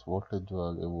हमारे पास वोल्टेज जो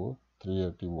आ गए वो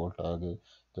 380 वोल्ट आ गए।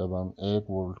 जब हम एक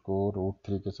वोल्ट को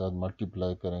 √3 के साथ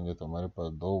मल्टीप्लाई करेंगे तो हमारे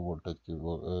पास दो वोल्टेज की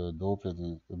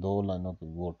दो लाइनों की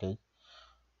वोल्टेज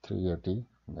 380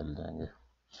 मिल जाएंगे।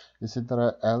 इसी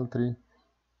तरह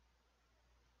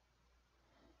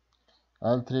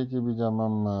L3 की भी जब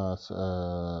हम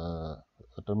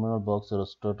टर्मिनल बॉक्स और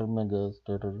स्टेटर में गए,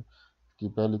 स्टेटर की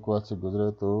पहली क्वाल से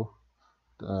गुजरे तो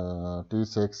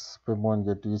T6 पे पहुंच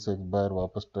गए। T6 बाहर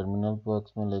वापस टर्मिनल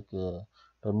बॉक्स में लेके आया।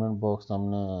 टर्मिनल बॉक्स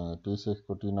हमने T6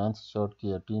 को T9 से शॉर्ट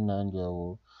किया। T9 जो है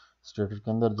वो स्टेटर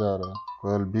के अंदर जा रहा है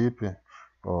कोयल बी पे,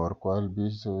 और कोयल बी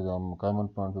से हम कॉमन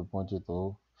पॉइंट पे पहुंचे।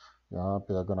 तो यहाँ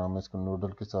पे अगर हम इसको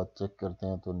न्यूट्रल के साथ चेक करते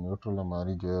हैं तो न्यूट्रल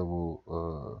हमारी जो है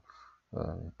वो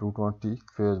 220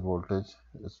 फेज वोल्टेज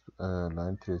इस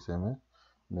लाइन 3 से हमें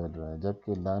मिल रहा है।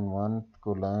 जबकि लाइन 1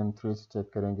 को लाइन 3 से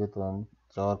चेक करेंगे तो हम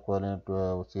चार कॉइलें जो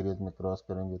है वो सीरीज में क्रॉस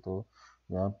करेंगे तो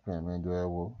यहाँ पे हमें जो है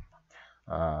वो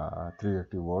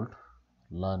 380 वोल्ट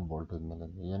लाइन वोल्टेज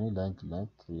मिलेंगे, यानी लाइन टू लाइन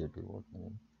 380 वोल्ट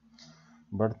मिलेंगे।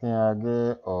 बढ़ते हैं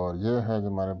आगे, और ये है जो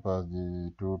हमारे पास जी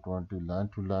 220 line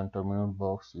to line terminal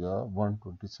box या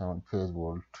 127 फेज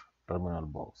वोल्ट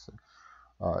टर्मिनल बॉक्स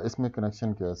है। इसमें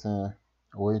कनेक्शन कैसे हैं,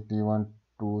 वही T1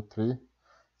 2 3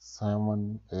 7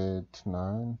 8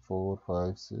 9 4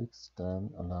 5 6 10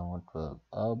 11 12।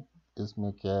 अब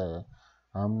इसमें क्या है,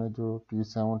 हमने जो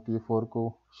T7 T4 को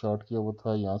शॉर्ट किया वो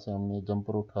था, यहाँ से हमने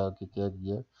जंपर उठा के क्या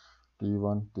किया,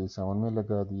 T1 T7 में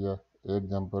लगा दिया, एक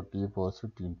जंपर T4 से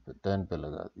T10 पे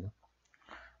लगा दिया।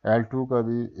 L2 का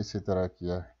भी इसी तरह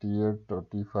किया, T8 और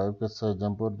T5 का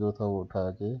जंपर जो था वो उठा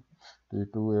के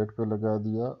T2 8 पे लगा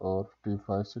दिया और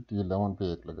T5 से T11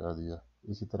 पे एक लगा दिया।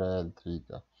 इसी तरह L3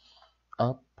 का।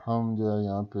 अब हम जो है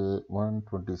यहाँ पे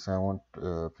 127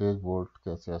 फेज वोल्ट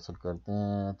कैसे हासिल करते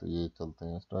हैं, तो ये चलते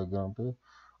हैं इस डायग्राम पे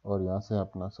और यहाँ से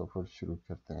अपना सफ़र शुरू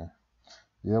करते हैं।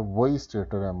 यह वही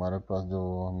स्टेटर है हमारे पास जो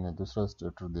हमने दूसरा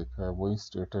स्टेटर देखा है, वही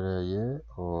स्टेटर है ये।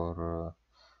 और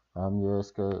हम जो है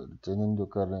इसका चेंजिंग जो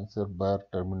कर रहे हैं सिर्फ बाहर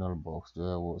टर्मिनल बॉक्स जो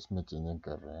है वो उसमें चेंजिंग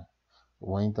कर रहे हैं।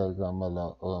 वहीं तक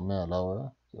हमें अलावा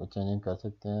है, चेंजिंग कर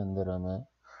सकते हैं, अंदर हमें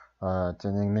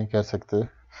चेंजिंग नहीं कर सकते।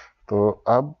 तो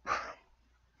अब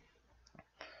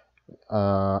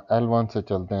L1 से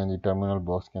चलते हैं जी। टर्मिनल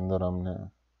बॉक्स के अंदर हमने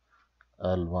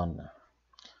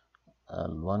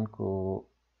L1 को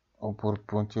ऊपर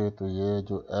पहुंचे तो ये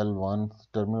जो L1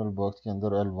 टर्मिनल बॉक्स के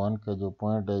अंदर L1 का जो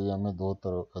पॉइंट है ये हमें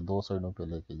दो साइडों पे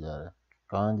लेके जा रहा है।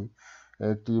 कहाँ जी,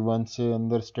 एक T1 से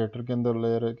अंदर स्टेटर के अंदर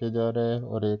ले के जा रहा है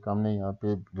और एक हमने यहाँ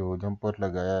पे जो जंपर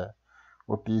लगाया है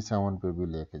वो T7 पे भी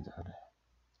लेके जा रहा है।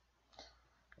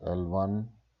 L1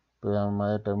 पे हम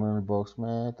आए टर्मिनल बॉक्स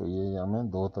में तो ये हमें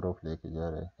दो तरफ लेके जा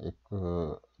रहे हैं, एक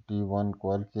T1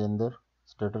 कॉइल के अंदर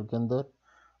स्टेटर के अंदर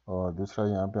और दूसरा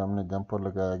यहाँ पे हमने जंपर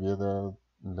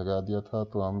लगा दिया था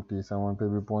तो हम T7 पे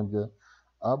भी पहुंच गए।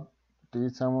 अब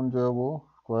T7 जो है वो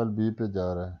कॉइल बी पे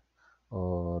जा रहा है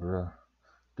और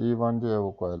T1 जो है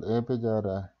वो कॉइल ए पे जा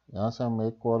रहा है। यहाँ से हम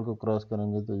एक कॉइल को क्रॉस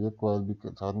करेंगे तो ये कॉइल भी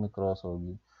साथ में क्रॉस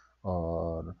होगी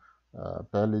और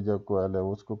पहली जो कॉइल है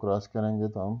उसको क्रॉस करेंगे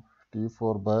तो हम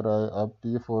T4 बाहर आए। अब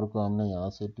T4 को हमने यहाँ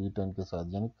से T10 के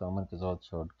साथ यानी कॉमन के साथ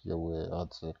शॉर्ट किया हुआ है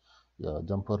हाथ से या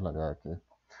जंपर लगा के,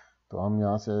 तो हम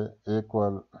यहाँ से एक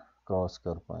कॉइल क्रॉस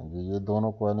कर पाएंगे। ये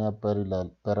दोनों कॉइलें अब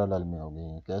पैरेलल में हो गई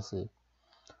हैं। कैसे,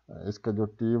 इसका जो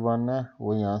T1 है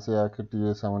वो यहाँ से आके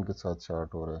T7 के साथ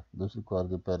शॉर्ट हो रहा है दूसरी कॉइल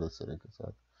के पहले सिरे के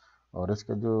साथ, और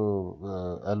इसका जो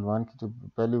L1 की जो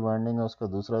पहली वाइंडिंग है उसका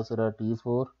दूसरा सिरा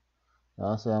T4,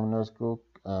 यहाँ से हमने उसको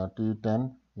T10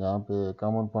 यहाँ पे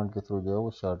कॉमन पॉइंट के थ्रू जो है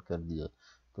वो शॉर्ट कर दिया।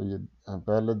 तो ये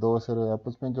पहले दो सिरे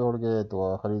आपस में जोड़ गए तो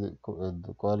आखिरी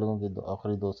कॉइलों के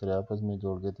आखिरी दो सिरे आपस में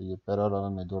जोड़ गए तो ये पैरेलल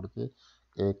में जोड़ के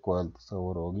एक कॉइल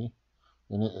तस्वर होगी,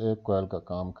 यानी एक कॉइल का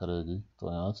काम करेगी।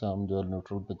 तो यहाँ से हम जो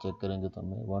न्यूट्रल पे चेक करेंगे तो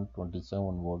हमें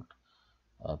 127 वोल्ट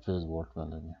फेज वोल्ट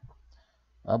मिलेंगे।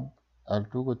 अब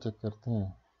L2 को चेक करते हैं।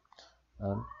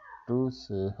 L2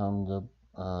 से हम जब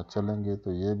चलेंगे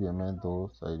तो ये भी हमें दो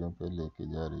साइडों पे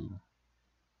लेके जा रही है।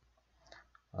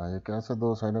 ये कैसे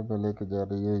दो साइडों पे लेके जा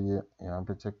रही है ये यहाँ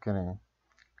पे चेक करें।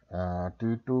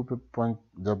 T2 पे पॉइंट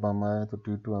जब हम आए तो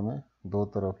T2 हमें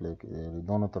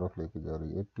दोनों तरफ लेके जा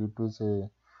रही है। एक T2 से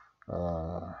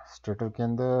स्टेटर के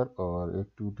अंदर और एक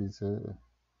T2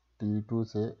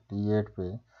 से T8 पे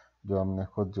जो हमने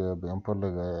खुद जो है बम्पर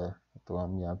लगाया है, तो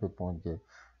हम यहाँ पे पहुँच गए।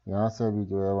 यहाँ से भी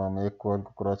जो है हम एक कॉइल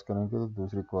को क्रॉस करेंगे तो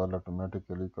दूसरी कॉइल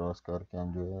ऑटोमेटिकली क्रॉस करके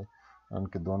हम जो है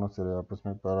उनके दोनों सिरे आपस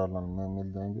में पैरेलल में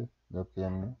मिल जाएंगे, जबकि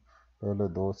हमने पहले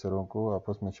दो सिरों को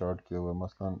आपस में शॉर्ट किया हुआ।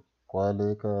 मसलन कॉइल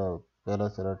ए का पहला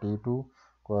सिरा T2,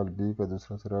 कॉइल बी का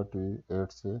दूसरा सिरा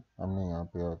T8 से हमने यहाँ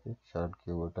पे आके शॉर्ट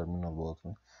किया हुआ टर्मिनल बॉक्स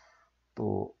में।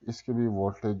 तो इसके भी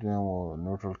वोल्टेज जो है वो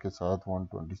न्यूट्रल के साथ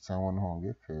 127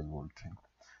 होंगे फेज वोल्टेज।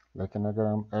 लेकिन अगर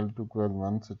हम L2 को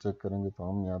L1 से चेक करेंगे तो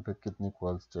हम यहाँ पे कितनी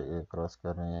कॉइल्स क्रॉस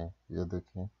कर रहे हैं ये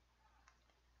देखें।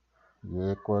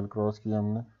 ये एक कॉइल क्रॉस किया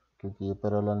हमने क्योंकि ये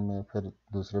पैरेलल में, फिर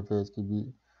दूसरे फेज की भी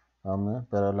हमने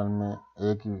पैरेलल में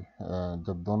एक ही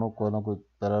जब दोनों कॉइलों को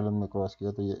पैरेलल में क्रॉस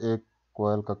किया तो ये एक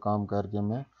कॉइल का काम करके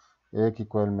हमें एक ही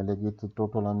कॉइल मिलेगी। तो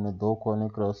टोटल हमने दो कॉइलें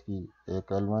क्रॉस की,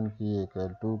 एक L1 की एक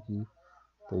L2 की,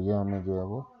 तो ये हमें जो है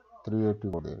वो 380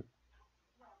 वोल्ट दे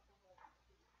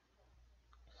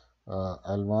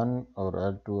L1 और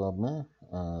L2 हमें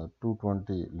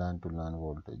 220 लाइन टू लाइन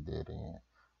वोल्टेज दे रही हैं।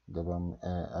 जब हम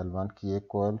L1 की एक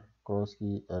कॉइल क्रॉस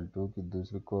की, L2 की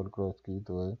दूसरी कॉइल क्रॉस की,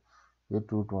 तो ये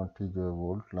 220 जो है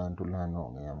वोल्ट लाइन टू लाइन हो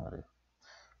गए हमारे।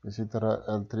 इसी तरह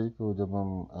L3 को जब हम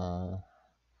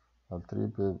L3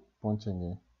 पे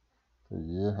पहुंचेंगे तो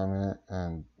ये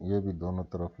हमें ये भी दोनों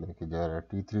तरफ लेके जा रहा है।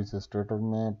 T3 से स्टेटर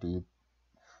में,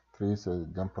 T3 से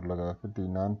जंपर लगा के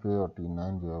T9 पे, और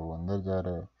T9 जो है वो अंदर जा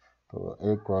रहा है। तो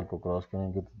एक कॉइल को क्रॉस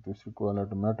करेंगे तो दूसरी कॉइल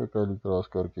ऑटोमेटिकली क्रॉस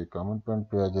करके कॉमन पॉइंट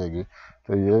पे आ जाएगी।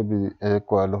 तो ये भी एक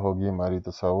कॉइल होगी हमारी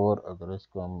तस्वर। अगर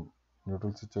इसको हम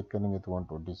न्यूट्रल से चेक करेंगे तो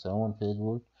 127 फेज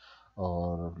वोल्ट,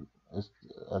 और इस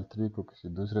L3 को किसी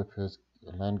दूसरे फेज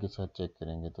लाइन के साथ चेक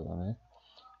करेंगे तो हमें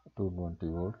 220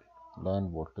 वोल्ट लाइन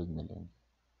वोल्टेज मिलेंगे।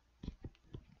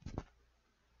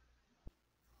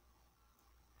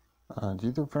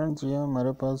 जी तो फ्रेंड्स, ये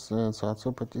हमारे पास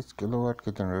 725 किलोवाट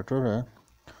का जनरेटर है।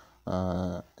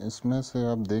 इसमें से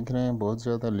आप देख रहे हैं बहुत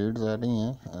ज़्यादा लीड्स आ रही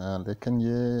हैं, लेकिन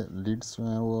ये लीड्स जो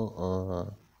हैं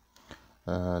वो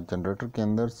जनरेटर के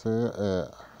अंदर से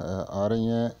आ रही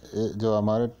हैं। जो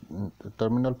हमारे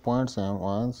टर्मिनल पॉइंट्स हैं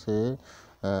वहाँ से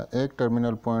एक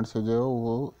टर्मिनल पॉइंट से जो है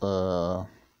वो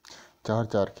चार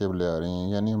चार केबलें आ रही हैं।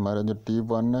 यानी हमारा जो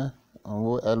T1 है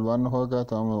वो L1 होगा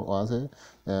तो हम वहाँ से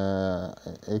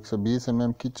 120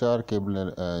 mm की चार केबलें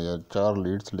या चार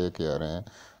लीड्स लेके आ रहे हैं,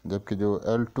 जबकि जो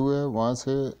L2 है वहाँ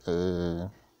से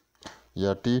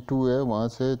या T2 है वहाँ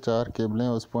से चार केबलें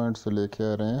उस पॉइंट से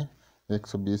लेके आ रहे हैं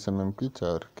 120 mm की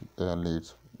चार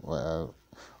लीड्स।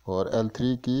 और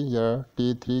L3 की या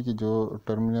T3 की जो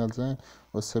टर्मिनल्स हैं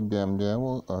उससे भी हम जो है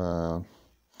वो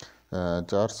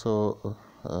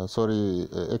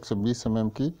 120 mm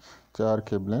की चार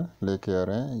केबलें लेके आ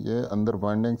रहे हैं। ये अंदर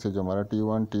वाइंडिंग से जो हमारा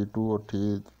T1 T2 और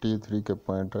T3 के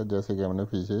पॉइंट है, जैसे कि हमने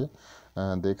पीछे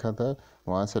देखा था,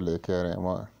 वहाँ से लेके आ रहे हैं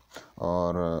वहाँ।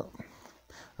 और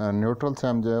न्यूट्रल से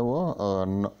हम जो है वो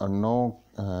 9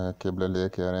 केबलें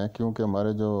लेके आ रहे हैं, क्योंकि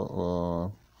हमारे जो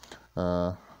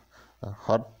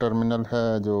हर टर्मिनल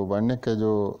है जो वाइंडिंग के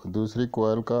जो दूसरी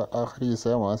कोयल का आखिरी हिस्सा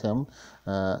है, वहाँ से हम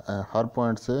हर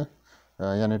पॉइंट से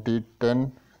यानी T10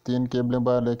 तीन केबलें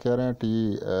बाहर लेके आ रहे हैं,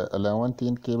 T11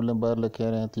 तीन केबलें बाहर लेके आ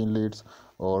रहे हैं, तीन लीड्स,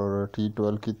 और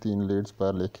T12 की तीन लीड्स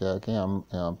बाहर लेके आके हम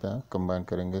यहाँ पे कंबाइन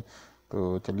करेंगे।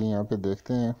 तो चलिए यहाँ पे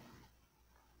देखते हैं।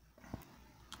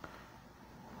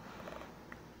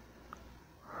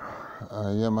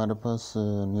 ये हमारे पास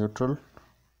न्यूट्रल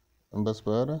बस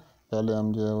बार है। पहले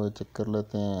हम जो है वो चेक कर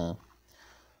लेते हैं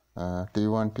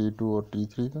T1 T2 और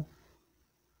T3 का।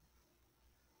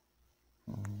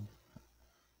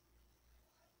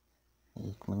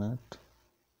 एक मिनट,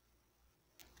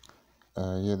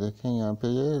 ये देखें यहाँ पे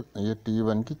ये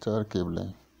T1 की चार केबलें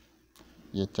हैं,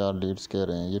 ये चार लीड्स कह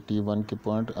रहे हैं। ये T1 के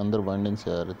पॉइंट अंदर वाइंडिंग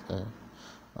से आ रहे हैं,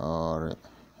 और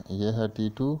ये है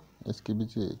T2, इसकी भी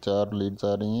चार लीड्स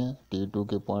आ रही हैं T2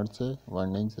 के पॉइंट से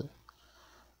वाइंडिंग से।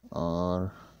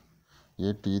 और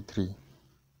ये T3,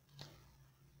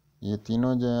 ये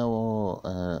तीनों जो हैं वो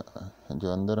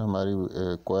जो अंदर हमारी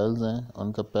कोयल्स हैं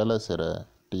उनका पहला सिरा है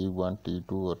T1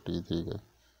 T2 और T3 का।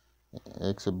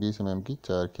 120 mm की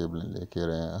चार केबलें लेके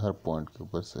रहे हैं हर पॉइंट के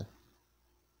ऊपर से।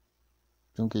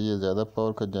 क्योंकि ये ज़्यादा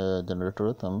पावर का जनरेटर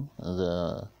है तो हम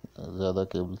ज़्यादा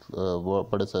केबल वो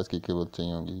बड़े साइज़ की केबल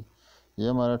चाहिए होंगी। ये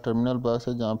हमारा टर्मिनल बॉक्स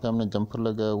है जहाँ पे हमने जंपर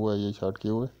लगाया हुआ है, ये शॉर्ट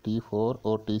किए हुए T4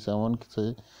 और T7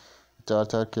 से चार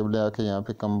चार केबलें आके यहाँ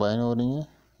पे कंबाइन हो रही हैं,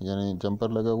 यानी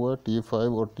जंपर लगा हुआ है।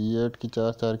 T5 और T8 की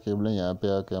चार चार केबलें यहाँ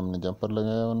पे आके हमने जंपर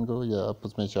लगाया उनको या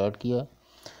आपस में शॉर्ट किया।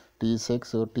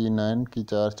 T6 और T9 की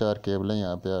चार चार केबलें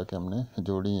यहाँ पे आके हमने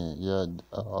जोड़ी हैं, या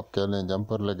आप कह लें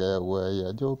जंपर लगाया हुआ है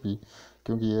या जो भी,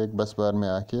 क्योंकि ये एक बस बार में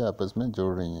आके आपस में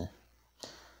जोड़ रही हैं।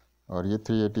 और ये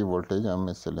 380 वोल्टेज हम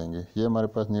इससे लेंगे। ये हमारे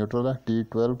पास न्यूट्रल है।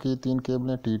 T12 की तीन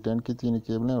केबलें, T10 की तीन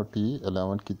केबलें और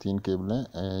T11 की तीन केबलें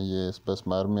ये इस बस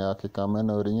बार में आके कॉमन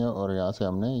हो रही हैं, और यहाँ से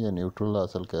हमने ये न्यूट्रल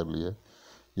हासिल कर लिया।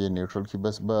 ये न्यूट्रल की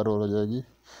बस बार हो जाएगी,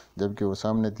 जबकि वो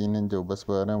सामने तीन जो बस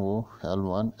बार हैं वो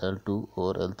L1 L2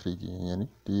 और L3 की हैं, यानी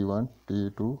T1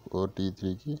 T2 और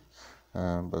T3 की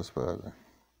बस बार है।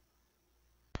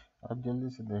 अब जल्दी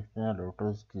से देखते हैं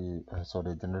रोटर्स की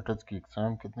सॉरी जनरेटर्स की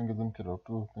इकसाम कितने किस्म के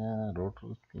रोटर होते हैं।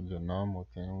 रोटर्स के जो नाम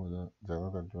होते हैं वो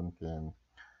ज़्यादातर जो उनके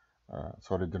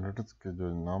सॉरी जनरेटर्स के जो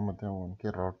नाम होते हैं वो उनके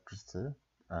रोटर से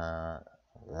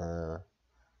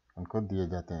उनको दिए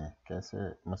जाते हैं। कैसे,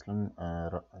 मसलन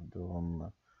जो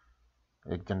हम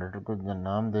एक जनरेटर को जो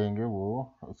नाम देंगे वो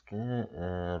उसके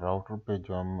राउटर पे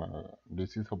जो हम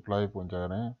डीसी सप्लाई पहुंचा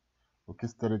रहे हैं वो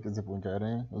किस तरीके से पहुंचा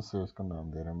रहे हैं उससे उसका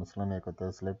नाम दे रहे हैं। मसलन एक होता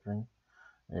है स्लिप रिंग,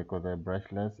 एक होता है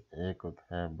ब्रशलेस, एक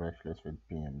होता है ब्रशलेस विद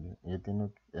पीएमजी। ये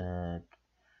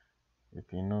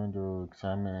तीनों जो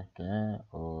इकसाम के हैं,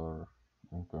 और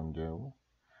उनको हम जो है वो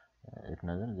एक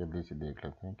नज़र जल्दी से देख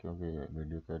लेते हैं, क्योंकि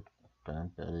वीडियो का टाइम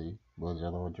पहले ही बहुत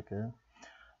ज़्यादा हो चुका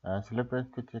है। स्लिप रेंज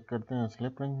को चेक करते हैं।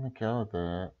 स्लिप रेंज में क्या होता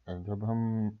है, जब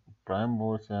हम प्राइम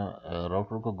मोड से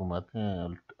राउटर को घुमाते हैं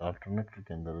अल्टरनेटर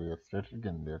के अंदर या स्टेटर के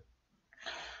अंदर,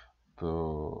 तो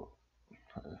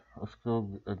उसको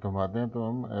घुमाते हैं तो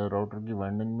हम राउटर की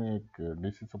वाइंडिंग में एक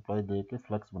डीसी सप्लाई दे के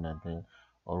फ्लक्स बनाते हैं,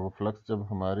 और वो फ्लक्स जब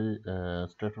हमारी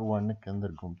स्टेटर वाइंडिंग के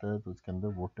अंदर घूमता है तो उसके अंदर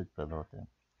वोल्टेज पैदा होते हैं।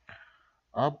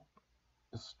 अब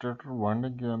स्टेटर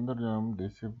वाइंडिंग के अंदर जो हम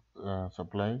डीसी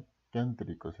सप्लाई किन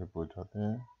तरीक़ों से पहुंचाते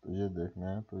हैं तो ये देखना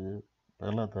है। तो ये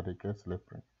पहला तरीका है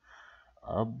स्लिप रिंग।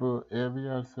 अब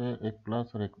AVR से एक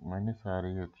प्लस और एक माइनस आ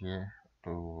रही होती है,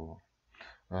 तो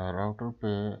राउटर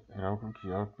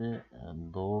की आउट पे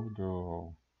दो जो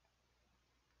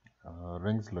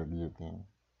रिंग्स लगी होती हैं,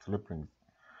 slip rings.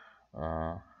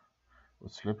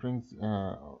 Slip rings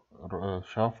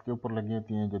shaft के ऊपर लगी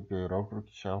होती हैं। जब राउटर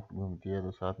की शाफ्ट घूमती है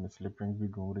तो साथ में स्लिप रिंग्स भी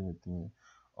घूम रही होती हैं,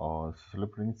 और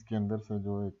स्लिप रिंग्स के अंदर से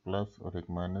जो एक प्लस और एक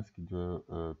माइनस की जो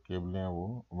केबलें हैं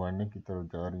वो वाइंडिंग की तरफ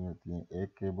जा रही होती हैं।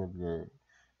 एक केबल जो है,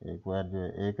 एक वायर जो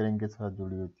है एक रिंग के साथ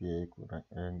जुड़ी होती है, एक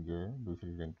रिंग जो है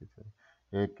दूसरी रिंग के साथ,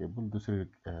 एक केबल दूसरी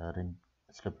रिंग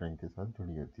स्लिप रिंग के साथ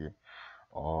जुड़ी होती है।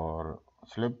 और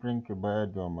स्लिप रिंग के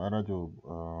बाद जो हमारा जो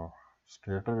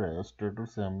स्टेटर है, स्टेटर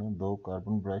से हमने दो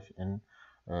कार्बन ब्रश इन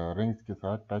रिंग्स के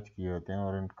साथ टच किए होते हैं,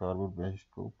 और इन कार्बन ब्रश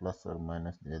को प्लस और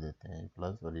माइनस दे देते हैं,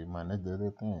 प्लस और ये माइनस दे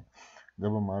देते हैं।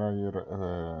 जब हमारा ये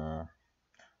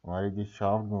हमारी जो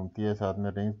शाफ्ट घूमती है, साथ में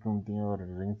रिंग्स घूमती हैं, और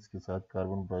रिंग्स के साथ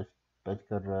कार्बन ब्रश टच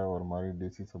कर रहा है, और हमारी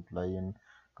DC supply in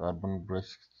carbon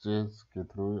brushes के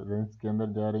थ्रू रिंग्स के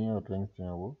अंदर जा रही हैं, और रिंग्स जो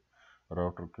हैं वो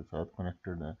राउटर के साथ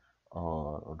कनेक्टेड है,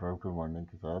 और राउटर वाइंडिंग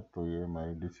के साथ। तो ये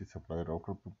हमारी डीसी सप्लाई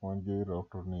राउटर पर पहुंच गई।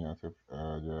 राउटर ने यहाँ से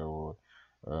जो है वो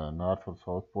नॉर्थ और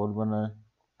साउथ पोल बना है,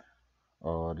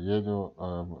 और ये जो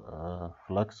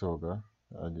फ्लक्स होगा,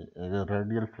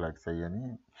 रेडियल फ्लक्स है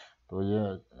यानी, तो ये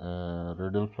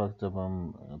रेडियल फ्लक्स जब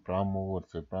हम प्राइम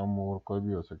मूवर कोई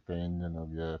भी हो सकता है, इंजन हो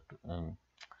गया,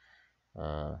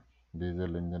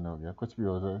 डीजल इंजन हो गया, कुछ भी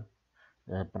हो जाए,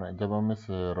 जब हम इस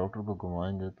राउटर को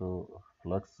घुमाएंगे तो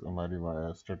फ्लक्स हमारी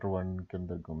स्टेटर वाइंडिंग के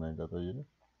अंदर घूमेगा, तो ये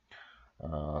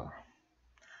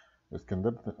इसके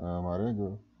अंदर हमारे जो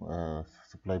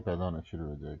सप्लाई पैदा होना शुरू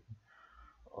हो जाएगी।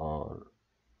 और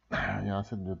यहाँ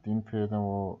से जो तीन फेज हैं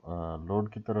वो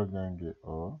लोड की तरफ जाएंगे,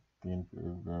 और तीन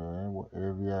फेज जो है वो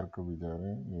AVR को भी जा रहे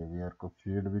हैं, AVR को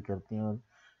फीड भी करते हैं, और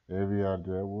AVR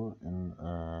जो है वो इन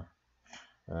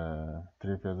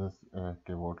थ्री फेजेस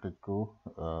के वोल्टेज को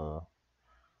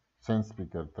सेंस भी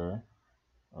करता है,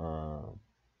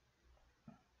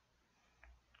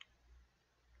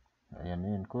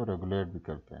 यानी इनको रेगुलेट भी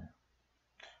करते हैं।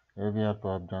 AVR तो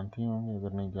आप जानती होंगे,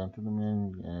 अगर नहीं जानते तो मैं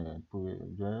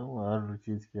जो है वो हर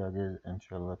चीज़ के आगे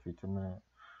इंशाल्लाह फ्यूचर में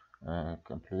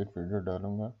कंप्लीट वीडियो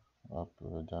डालूंगा, आप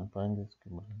जान पाएंगे इसके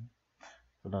बारे में।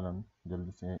 फिलहाल हम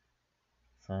जल्दी से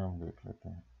साम देख लेते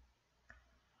हैं।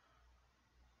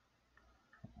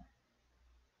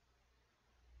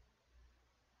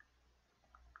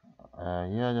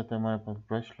 ये आ जाता है हमारे पास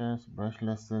ब्रशलेस।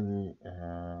 ब्रशलेस से भी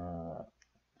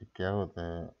ये क्या होता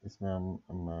है, इसमें हम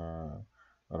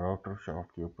राउटर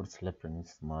शाफ्ट के ऊपर स्लिप रिंग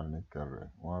इस्तेमाल नहीं कर रहे।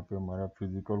 वहाँ पे हमारा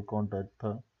फिजिकल कांटेक्ट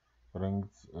था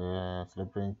रिंग्स,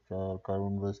 स्लिप रिंग का,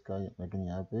 कार्बन ब्रश का, लेकिन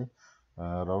यहाँ पे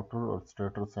राउटर और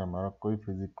स्टेटर से हमारा कोई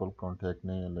फिजिकल कांटेक्ट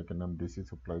नहीं है, लेकिन हम डीसी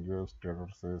सप्लाई जो है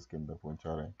स्टेटर से इसके अंदर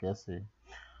पहुँचा रहे हैं। कैसे?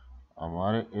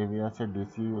 हमारे एरिया से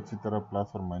डीसी उसी तरह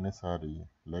प्लस और माइनस आ रही है,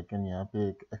 लेकिन यहाँ पे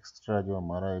एक एक्स्ट्रा जो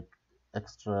हमारा एक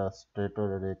एक्स्ट्रा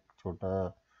स्टेटर और एक छोटा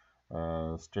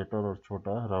स्टेटर और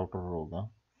छोटा राउटर होगा,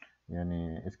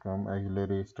 यानी इसको हम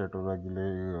एक्सिलरी स्टेटर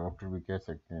एक्सिलरी राउटर भी कह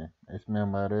सकते हैं। इसमें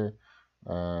हमारे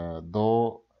दो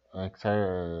एक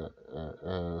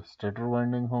स्टेटर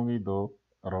वाइंडिंग होगी, दो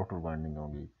राउटर वाइंडिंग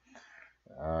होगी।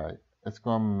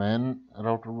 इसको हम मेन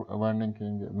राउटर वाइंडिंग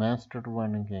कहेंगे, मेन स्टेटर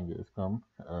वाइंडिंग कहेंगे, इसको हम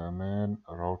मेन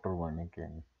राउटर वाइंडिंग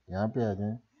कहेंगे। यहाँ पे आ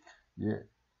जाएं, ये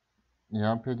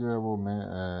यहाँ पे जो है वो मैं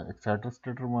एक्साइटर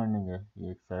स्टेटर वाइंडिंग है,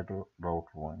 ये एक्साइटर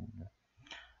राउटर वाइंडिंग है।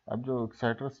 अब जो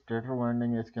एक्साइटर स्टेटर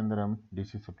वाइंडिंग है, इसके अंदर हम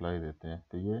डीसी सप्लाई देते हैं,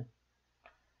 तो ये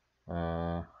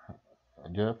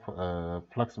जो है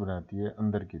फ्लक्स बनाती है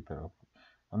अंदर की तरफ।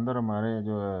 अंदर हमारे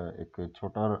जो एक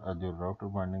छोटा जो राउटर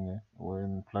वाइंडिंग है वो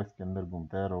इन फ्लक्स के अंदर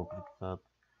घूमता है राउटर के साथ,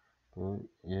 तो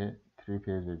ये थ्री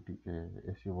फेज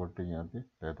AC वोल्टेज यहाँ पे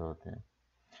पैदा होते हैं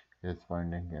इस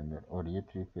वाइंडिंग के अंदर। और ये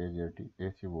थ्री फेज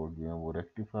AC वोल्ट जो है वो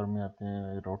रेक्टिफायर में आते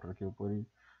हैं, राउटर के ऊपर ही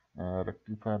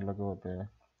रेक्टिफायर लगा होता है,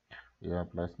 या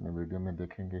प्लस में वीडियो में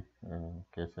देखेंगे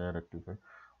कैसा है रेक्टिफायर।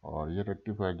 और ये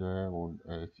रेक्टिफायर जो है वो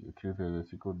थ्री फेज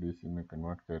AC को DC में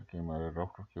कन्वर्ट करके हमारे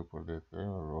राउटर के ऊपर देते हैं,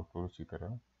 और राउटर उसी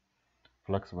तरह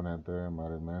फ्लक्स बनाता है,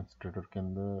 हमारे मैन स्टेटर के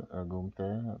अंदर घूमता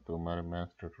है, तो हमारे मैन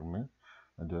स्टेटर में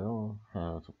जो है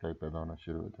वो सप्लाई पैदा होना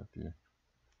शुरू हो जाती है।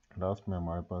 लास्ट में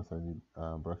हमारे पास है जी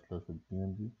ब्रशलेस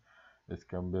PMG।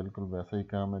 इसका बिल्कुल वैसा ही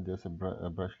काम है जैसे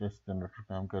ब्रशलेस जनरेटर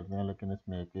काम करते हैं, लेकिन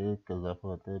इसमें एक इजाफा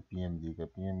होता है PMG का।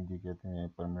 PMG कहते हैं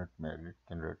परमानेंट मैग्नेट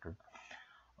जनरेटर।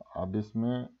 अब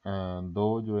इसमें दो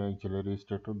जो है एक्सिलरी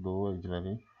स्टेटर, दो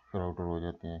एक्सिलरी राउटर हो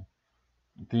जाते हैं,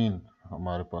 तीन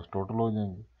हमारे पास टोटल हो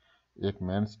जाएंगे। एक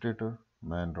मैन स्टेटर,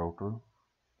 मैन राउटर,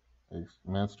 एक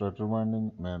man stator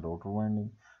winding, man router winding,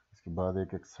 इसके बाद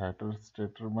एक एक्साइटर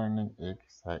स्टेटर वाइंडिंग, एक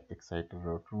एक्साइटर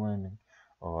रोटर वाइंडिंग,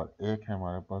 और एक है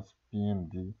हमारे पास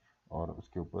पीएमजी और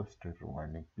उसके ऊपर स्टेटर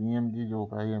वाइंडिंग। पीएमजी जो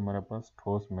होगा ये हमारे पास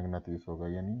ठोस मैग्नेटिस होगा,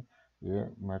 यानी ये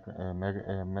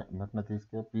मैग्नेटिस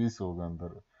का पीस होगा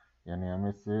अंदर, यानी हम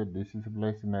इससे डीसी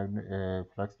सप्लाई से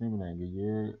फ्लक्स नहीं बनाएंगे,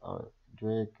 ये जो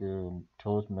एक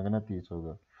ठोस मैग्नेटिस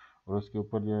होगा। और उसके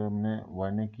ऊपर जो हमने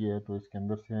वाइंडिंग किया है तो इसके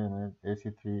अंदर से हमें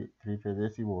AC three phase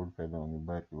AC volt पैदा होंगे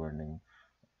बाहर की वाइंडिंग।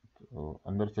 तो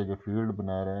अंदर से जो फील्ड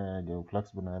बना रहा है, जो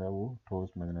फ्लक्स बना रहा है, वो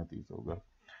ठोस मैग्नेटिस होगा।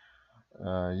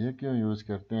 ये क्यों यूज़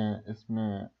करते हैं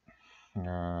इसमें?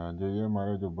 जो ये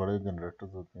हमारे जो बड़े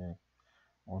जनरेटर्स होते हैं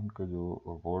उनके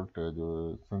जो वोल्ट है जो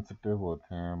सेंसिटिव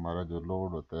होते हैं, हमारा जो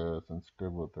लोड होता है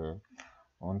सेंसिटिव होता है,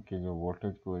 उनके जो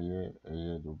वोल्टेज को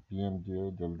ये जो पीएमजी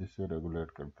है जल्दी से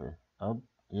रेगुलेट करता है। अब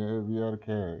ये एवीआर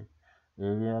क्या है?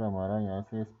 एवीआर हमारा यहाँ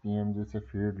से इस पीएमजी से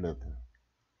फीड लेते हैं,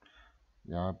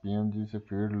 यहाँ पीएमजी से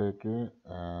फीड लेके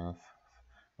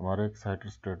हमारे एक्साइटर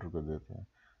स्टेटर को देते हैं।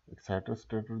 एक्साइटर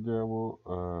स्टेटर जो है वो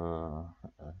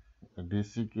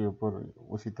डीसी के ऊपर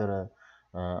उसी तरह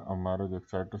हमारा जो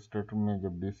एक्साइटर स्टेटर में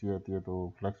जब डीसी आती है तो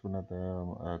फ्लक्स बनाता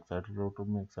है, एक्साइटर रोटर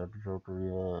में एक्साइटर रोटर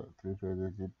या थ्री फेज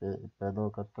एसी पैदा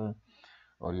करता है,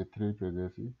 और ये थ्री फेज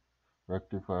एसी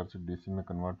रेक्टिफायर से डीसी में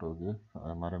कन्वर्ट हो गए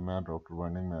हमारे मेन राउटर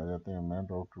वाइंडिंग में आ जाते हैं। मेन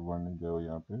राउटर वाइंडिंग जो है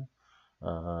यहाँ पे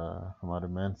हमारे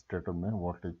मेन स्टेटर में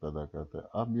वोल्टेज पैदा करता है।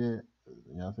 अब ये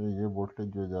यहाँ से ये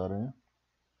वोल्टेज जो जा रहे हैं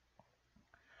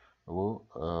वो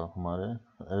हमारे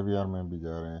एवीआर में भी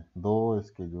जा रहे हैं। दो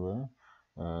इसके जो है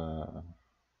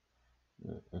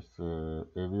इस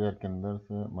एवीआर के अंदर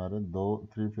से हमारे दो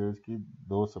थ्री फेज की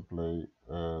दो सप्लाई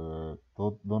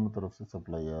दोनों तरफ से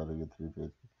सप्लाई आ रही है थ्री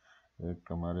फेज की,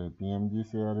 एक हमारे पीएमजी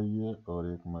से आ रही है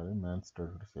और एक हमारे मेन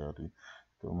स्टेटर से आ रही है।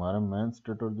 तो हमारा मेन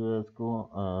स्टेटर जो है इसको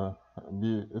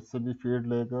भी इससे भी फीड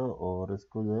लेगा और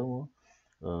इसको जो है वो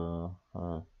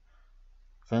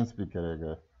सेंस भी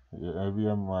करेगा। ये भी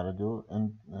हमारा जो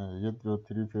ये जो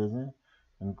थ्री फेज हैं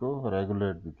इनको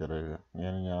रेगुलेट भी करेगा,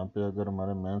 यानी यहाँ पे अगर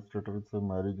हमारे मेन स्टेटर से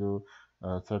हमारी जो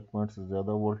सेट पॉइंट से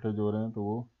ज़्यादा वोल्टेज हो रहे हैं तो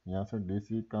वो यहाँ से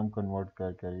डीसी कम कन्वर्ट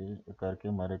करके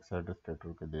हमारे एक्साइटर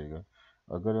स्टेटर को देगा।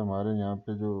 अगर हमारे यहाँ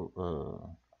पे जो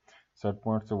सेट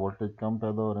पॉइंट से वोल्टेज कम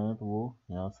पैदा हो रहे हैं तो वो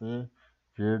यहाँ से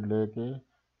फीड लेके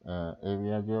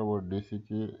एरिया जो है वो डीसी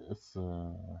की इस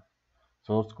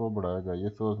सोर्स को बढ़ाएगा। ये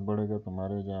सोर्स बढ़ेगा तो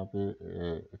हमारे यहाँ पे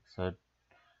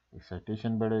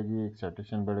एक्साइटेशन बढ़ेगी,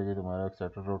 एक्साइटेशन बढ़ेगी तो हमारा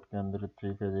एक्साइटर रोड के अंदर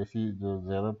थ्री फेज एसी जो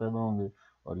ज़्यादा पैदा होंगे,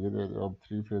 और ये अब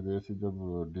थ्री फेज एसी जब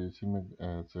डीसी में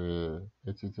से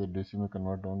एसी से डीसी में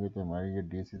कन्वर्ट होंगे तो हमारी ये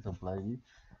डीसी सप्लाई भी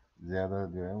ज़्यादा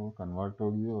जो है वो कन्वर्ट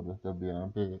होगी, और जब यहाँ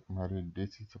पे हमारी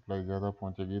डीसी सप्लाई ज़्यादा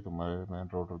पहुँचेगी तो हमारे मेन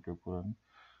रोटर के ऊपर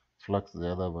फ्लक्स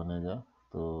ज़्यादा बनेगा,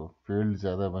 तो फील्ड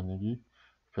ज़्यादा बनेगी,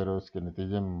 फिर उसके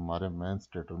नतीजे में हमारे मेन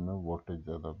स्टेटर में वोल्टेज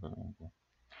ज़्यादा बनेंगे।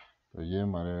 तो ये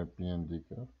हमारे पीएमजी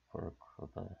का फ़र्क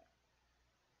होता है।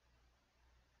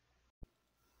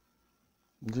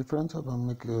 जी फ्रेंड्स, अब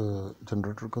हम एक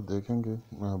जनरेटर को देखेंगे,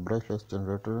 ब्रशलेस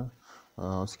जनरेटर है,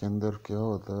 उसके अंदर क्या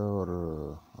होता है और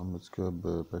हम इसके अब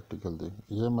प्रैक्टिकल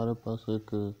देखें। ये हमारे पास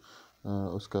एक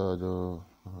उसका जो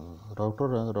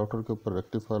राउटर है, राउटर के ऊपर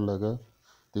रेक्टिफायर लगा है,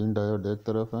 तीन डायोड एक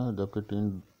तरफ है जबकि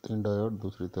तीन डायोड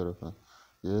दूसरी तरफ है।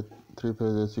 ये थ्री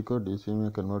फेज एसी को डीसी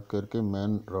में कन्वर्ट करके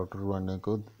मेन राउटर वाइंडिंग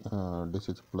को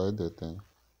डीसी सप्लाई देते हैं।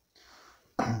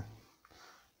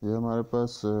 ये हमारे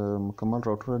पास मुकम्मल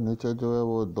राउटर है। नीचे जो है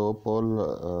वो दो पोल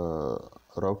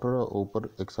राउटर है, ऊपर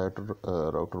एक्साइटर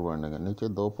राउटर वाइंडिंग है। नीचे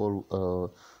दो पोल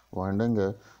वाइंडिंग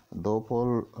है। दो पोल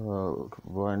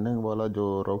वाइंडिंग वाला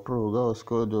जो राउटर होगा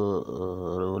उसको जो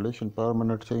रेवोल्यूशन पर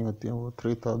मिनट चाहिए होती है वो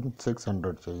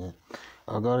 3600 चाहिए।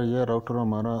 अगर ये राउटर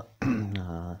हमारा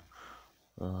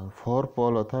 4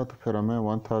 पोल होता तो फिर हमें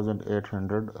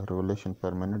 1800 रेवोल्यूशन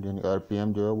पर मिनट यानी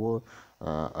आरपीएम जो है वो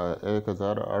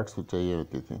 1800 चाहिए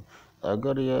होती थी।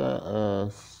 अगर यह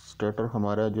स्टेटर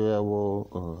हमारा जो है वो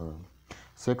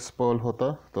 6 पोल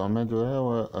होता तो हमें जो है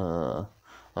वो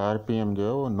आरपीएम जो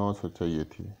है वो 900 चाहिए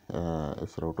थी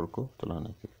इस राउटर को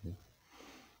चलाने के लिए।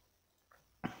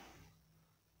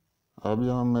 अभी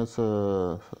हम इस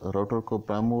राउटर को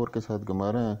प्राइम मूवर के साथ घुमा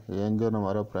रहे हैं। ये इंजन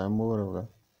हमारा प्राइम मूवर होगा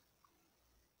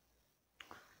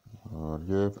और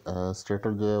ये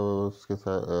स्टेटर जो है वो उसके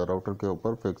साथ राउटर के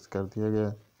ऊपर फिक्स कर दिया गया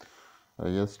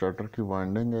है। ये स्टेटर की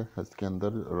वाइंडिंग है, इसके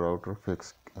अंदर राउटर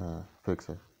फिक्स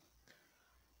है।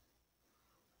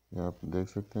 ये आप देख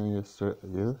सकते हैं,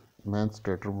 ये मेन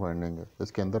स्टेटर वाइंडिंग है,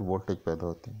 इसके अंदर वोल्टेज पैदा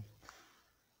होती है।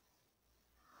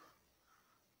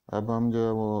 अब हम जो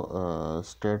है वो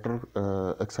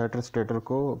एक्साइटर स्टेटर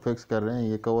को फिक्स कर रहे हैं।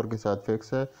 ये कवर के साथ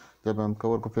फिक्स है, जब हम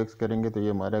कवर को फिक्स करेंगे तो ये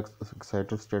हमारा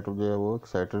एक्साइटर स्टेटर जो है वो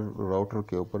एक्साइटर राउटर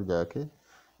के ऊपर जाके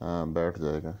बैठ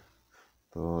जाएगा।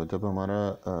 तो जब हमारा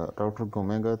राउटर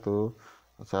घूमेगा तो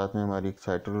साथ में हमारी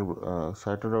एक्साइटर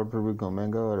राउटर भी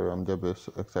घूमेगा, और हम जब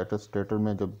एक्साइटर स्टेटर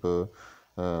में जब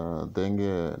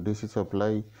देंगे डीसी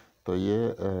सप्लाई तो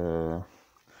ये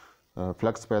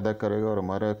फ्लक्स पैदा करेगा, और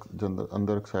हमारा जो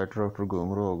अंदर एक्साइटर राउटर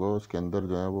घूम रहा होगा उसके अंदर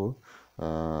जो है वो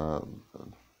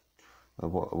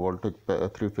वोल्टेज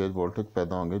 3 फेज वोल्टेज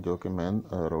पैदा होंगे जो कि मेन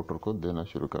राउटर को देना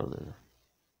शुरू कर देगा।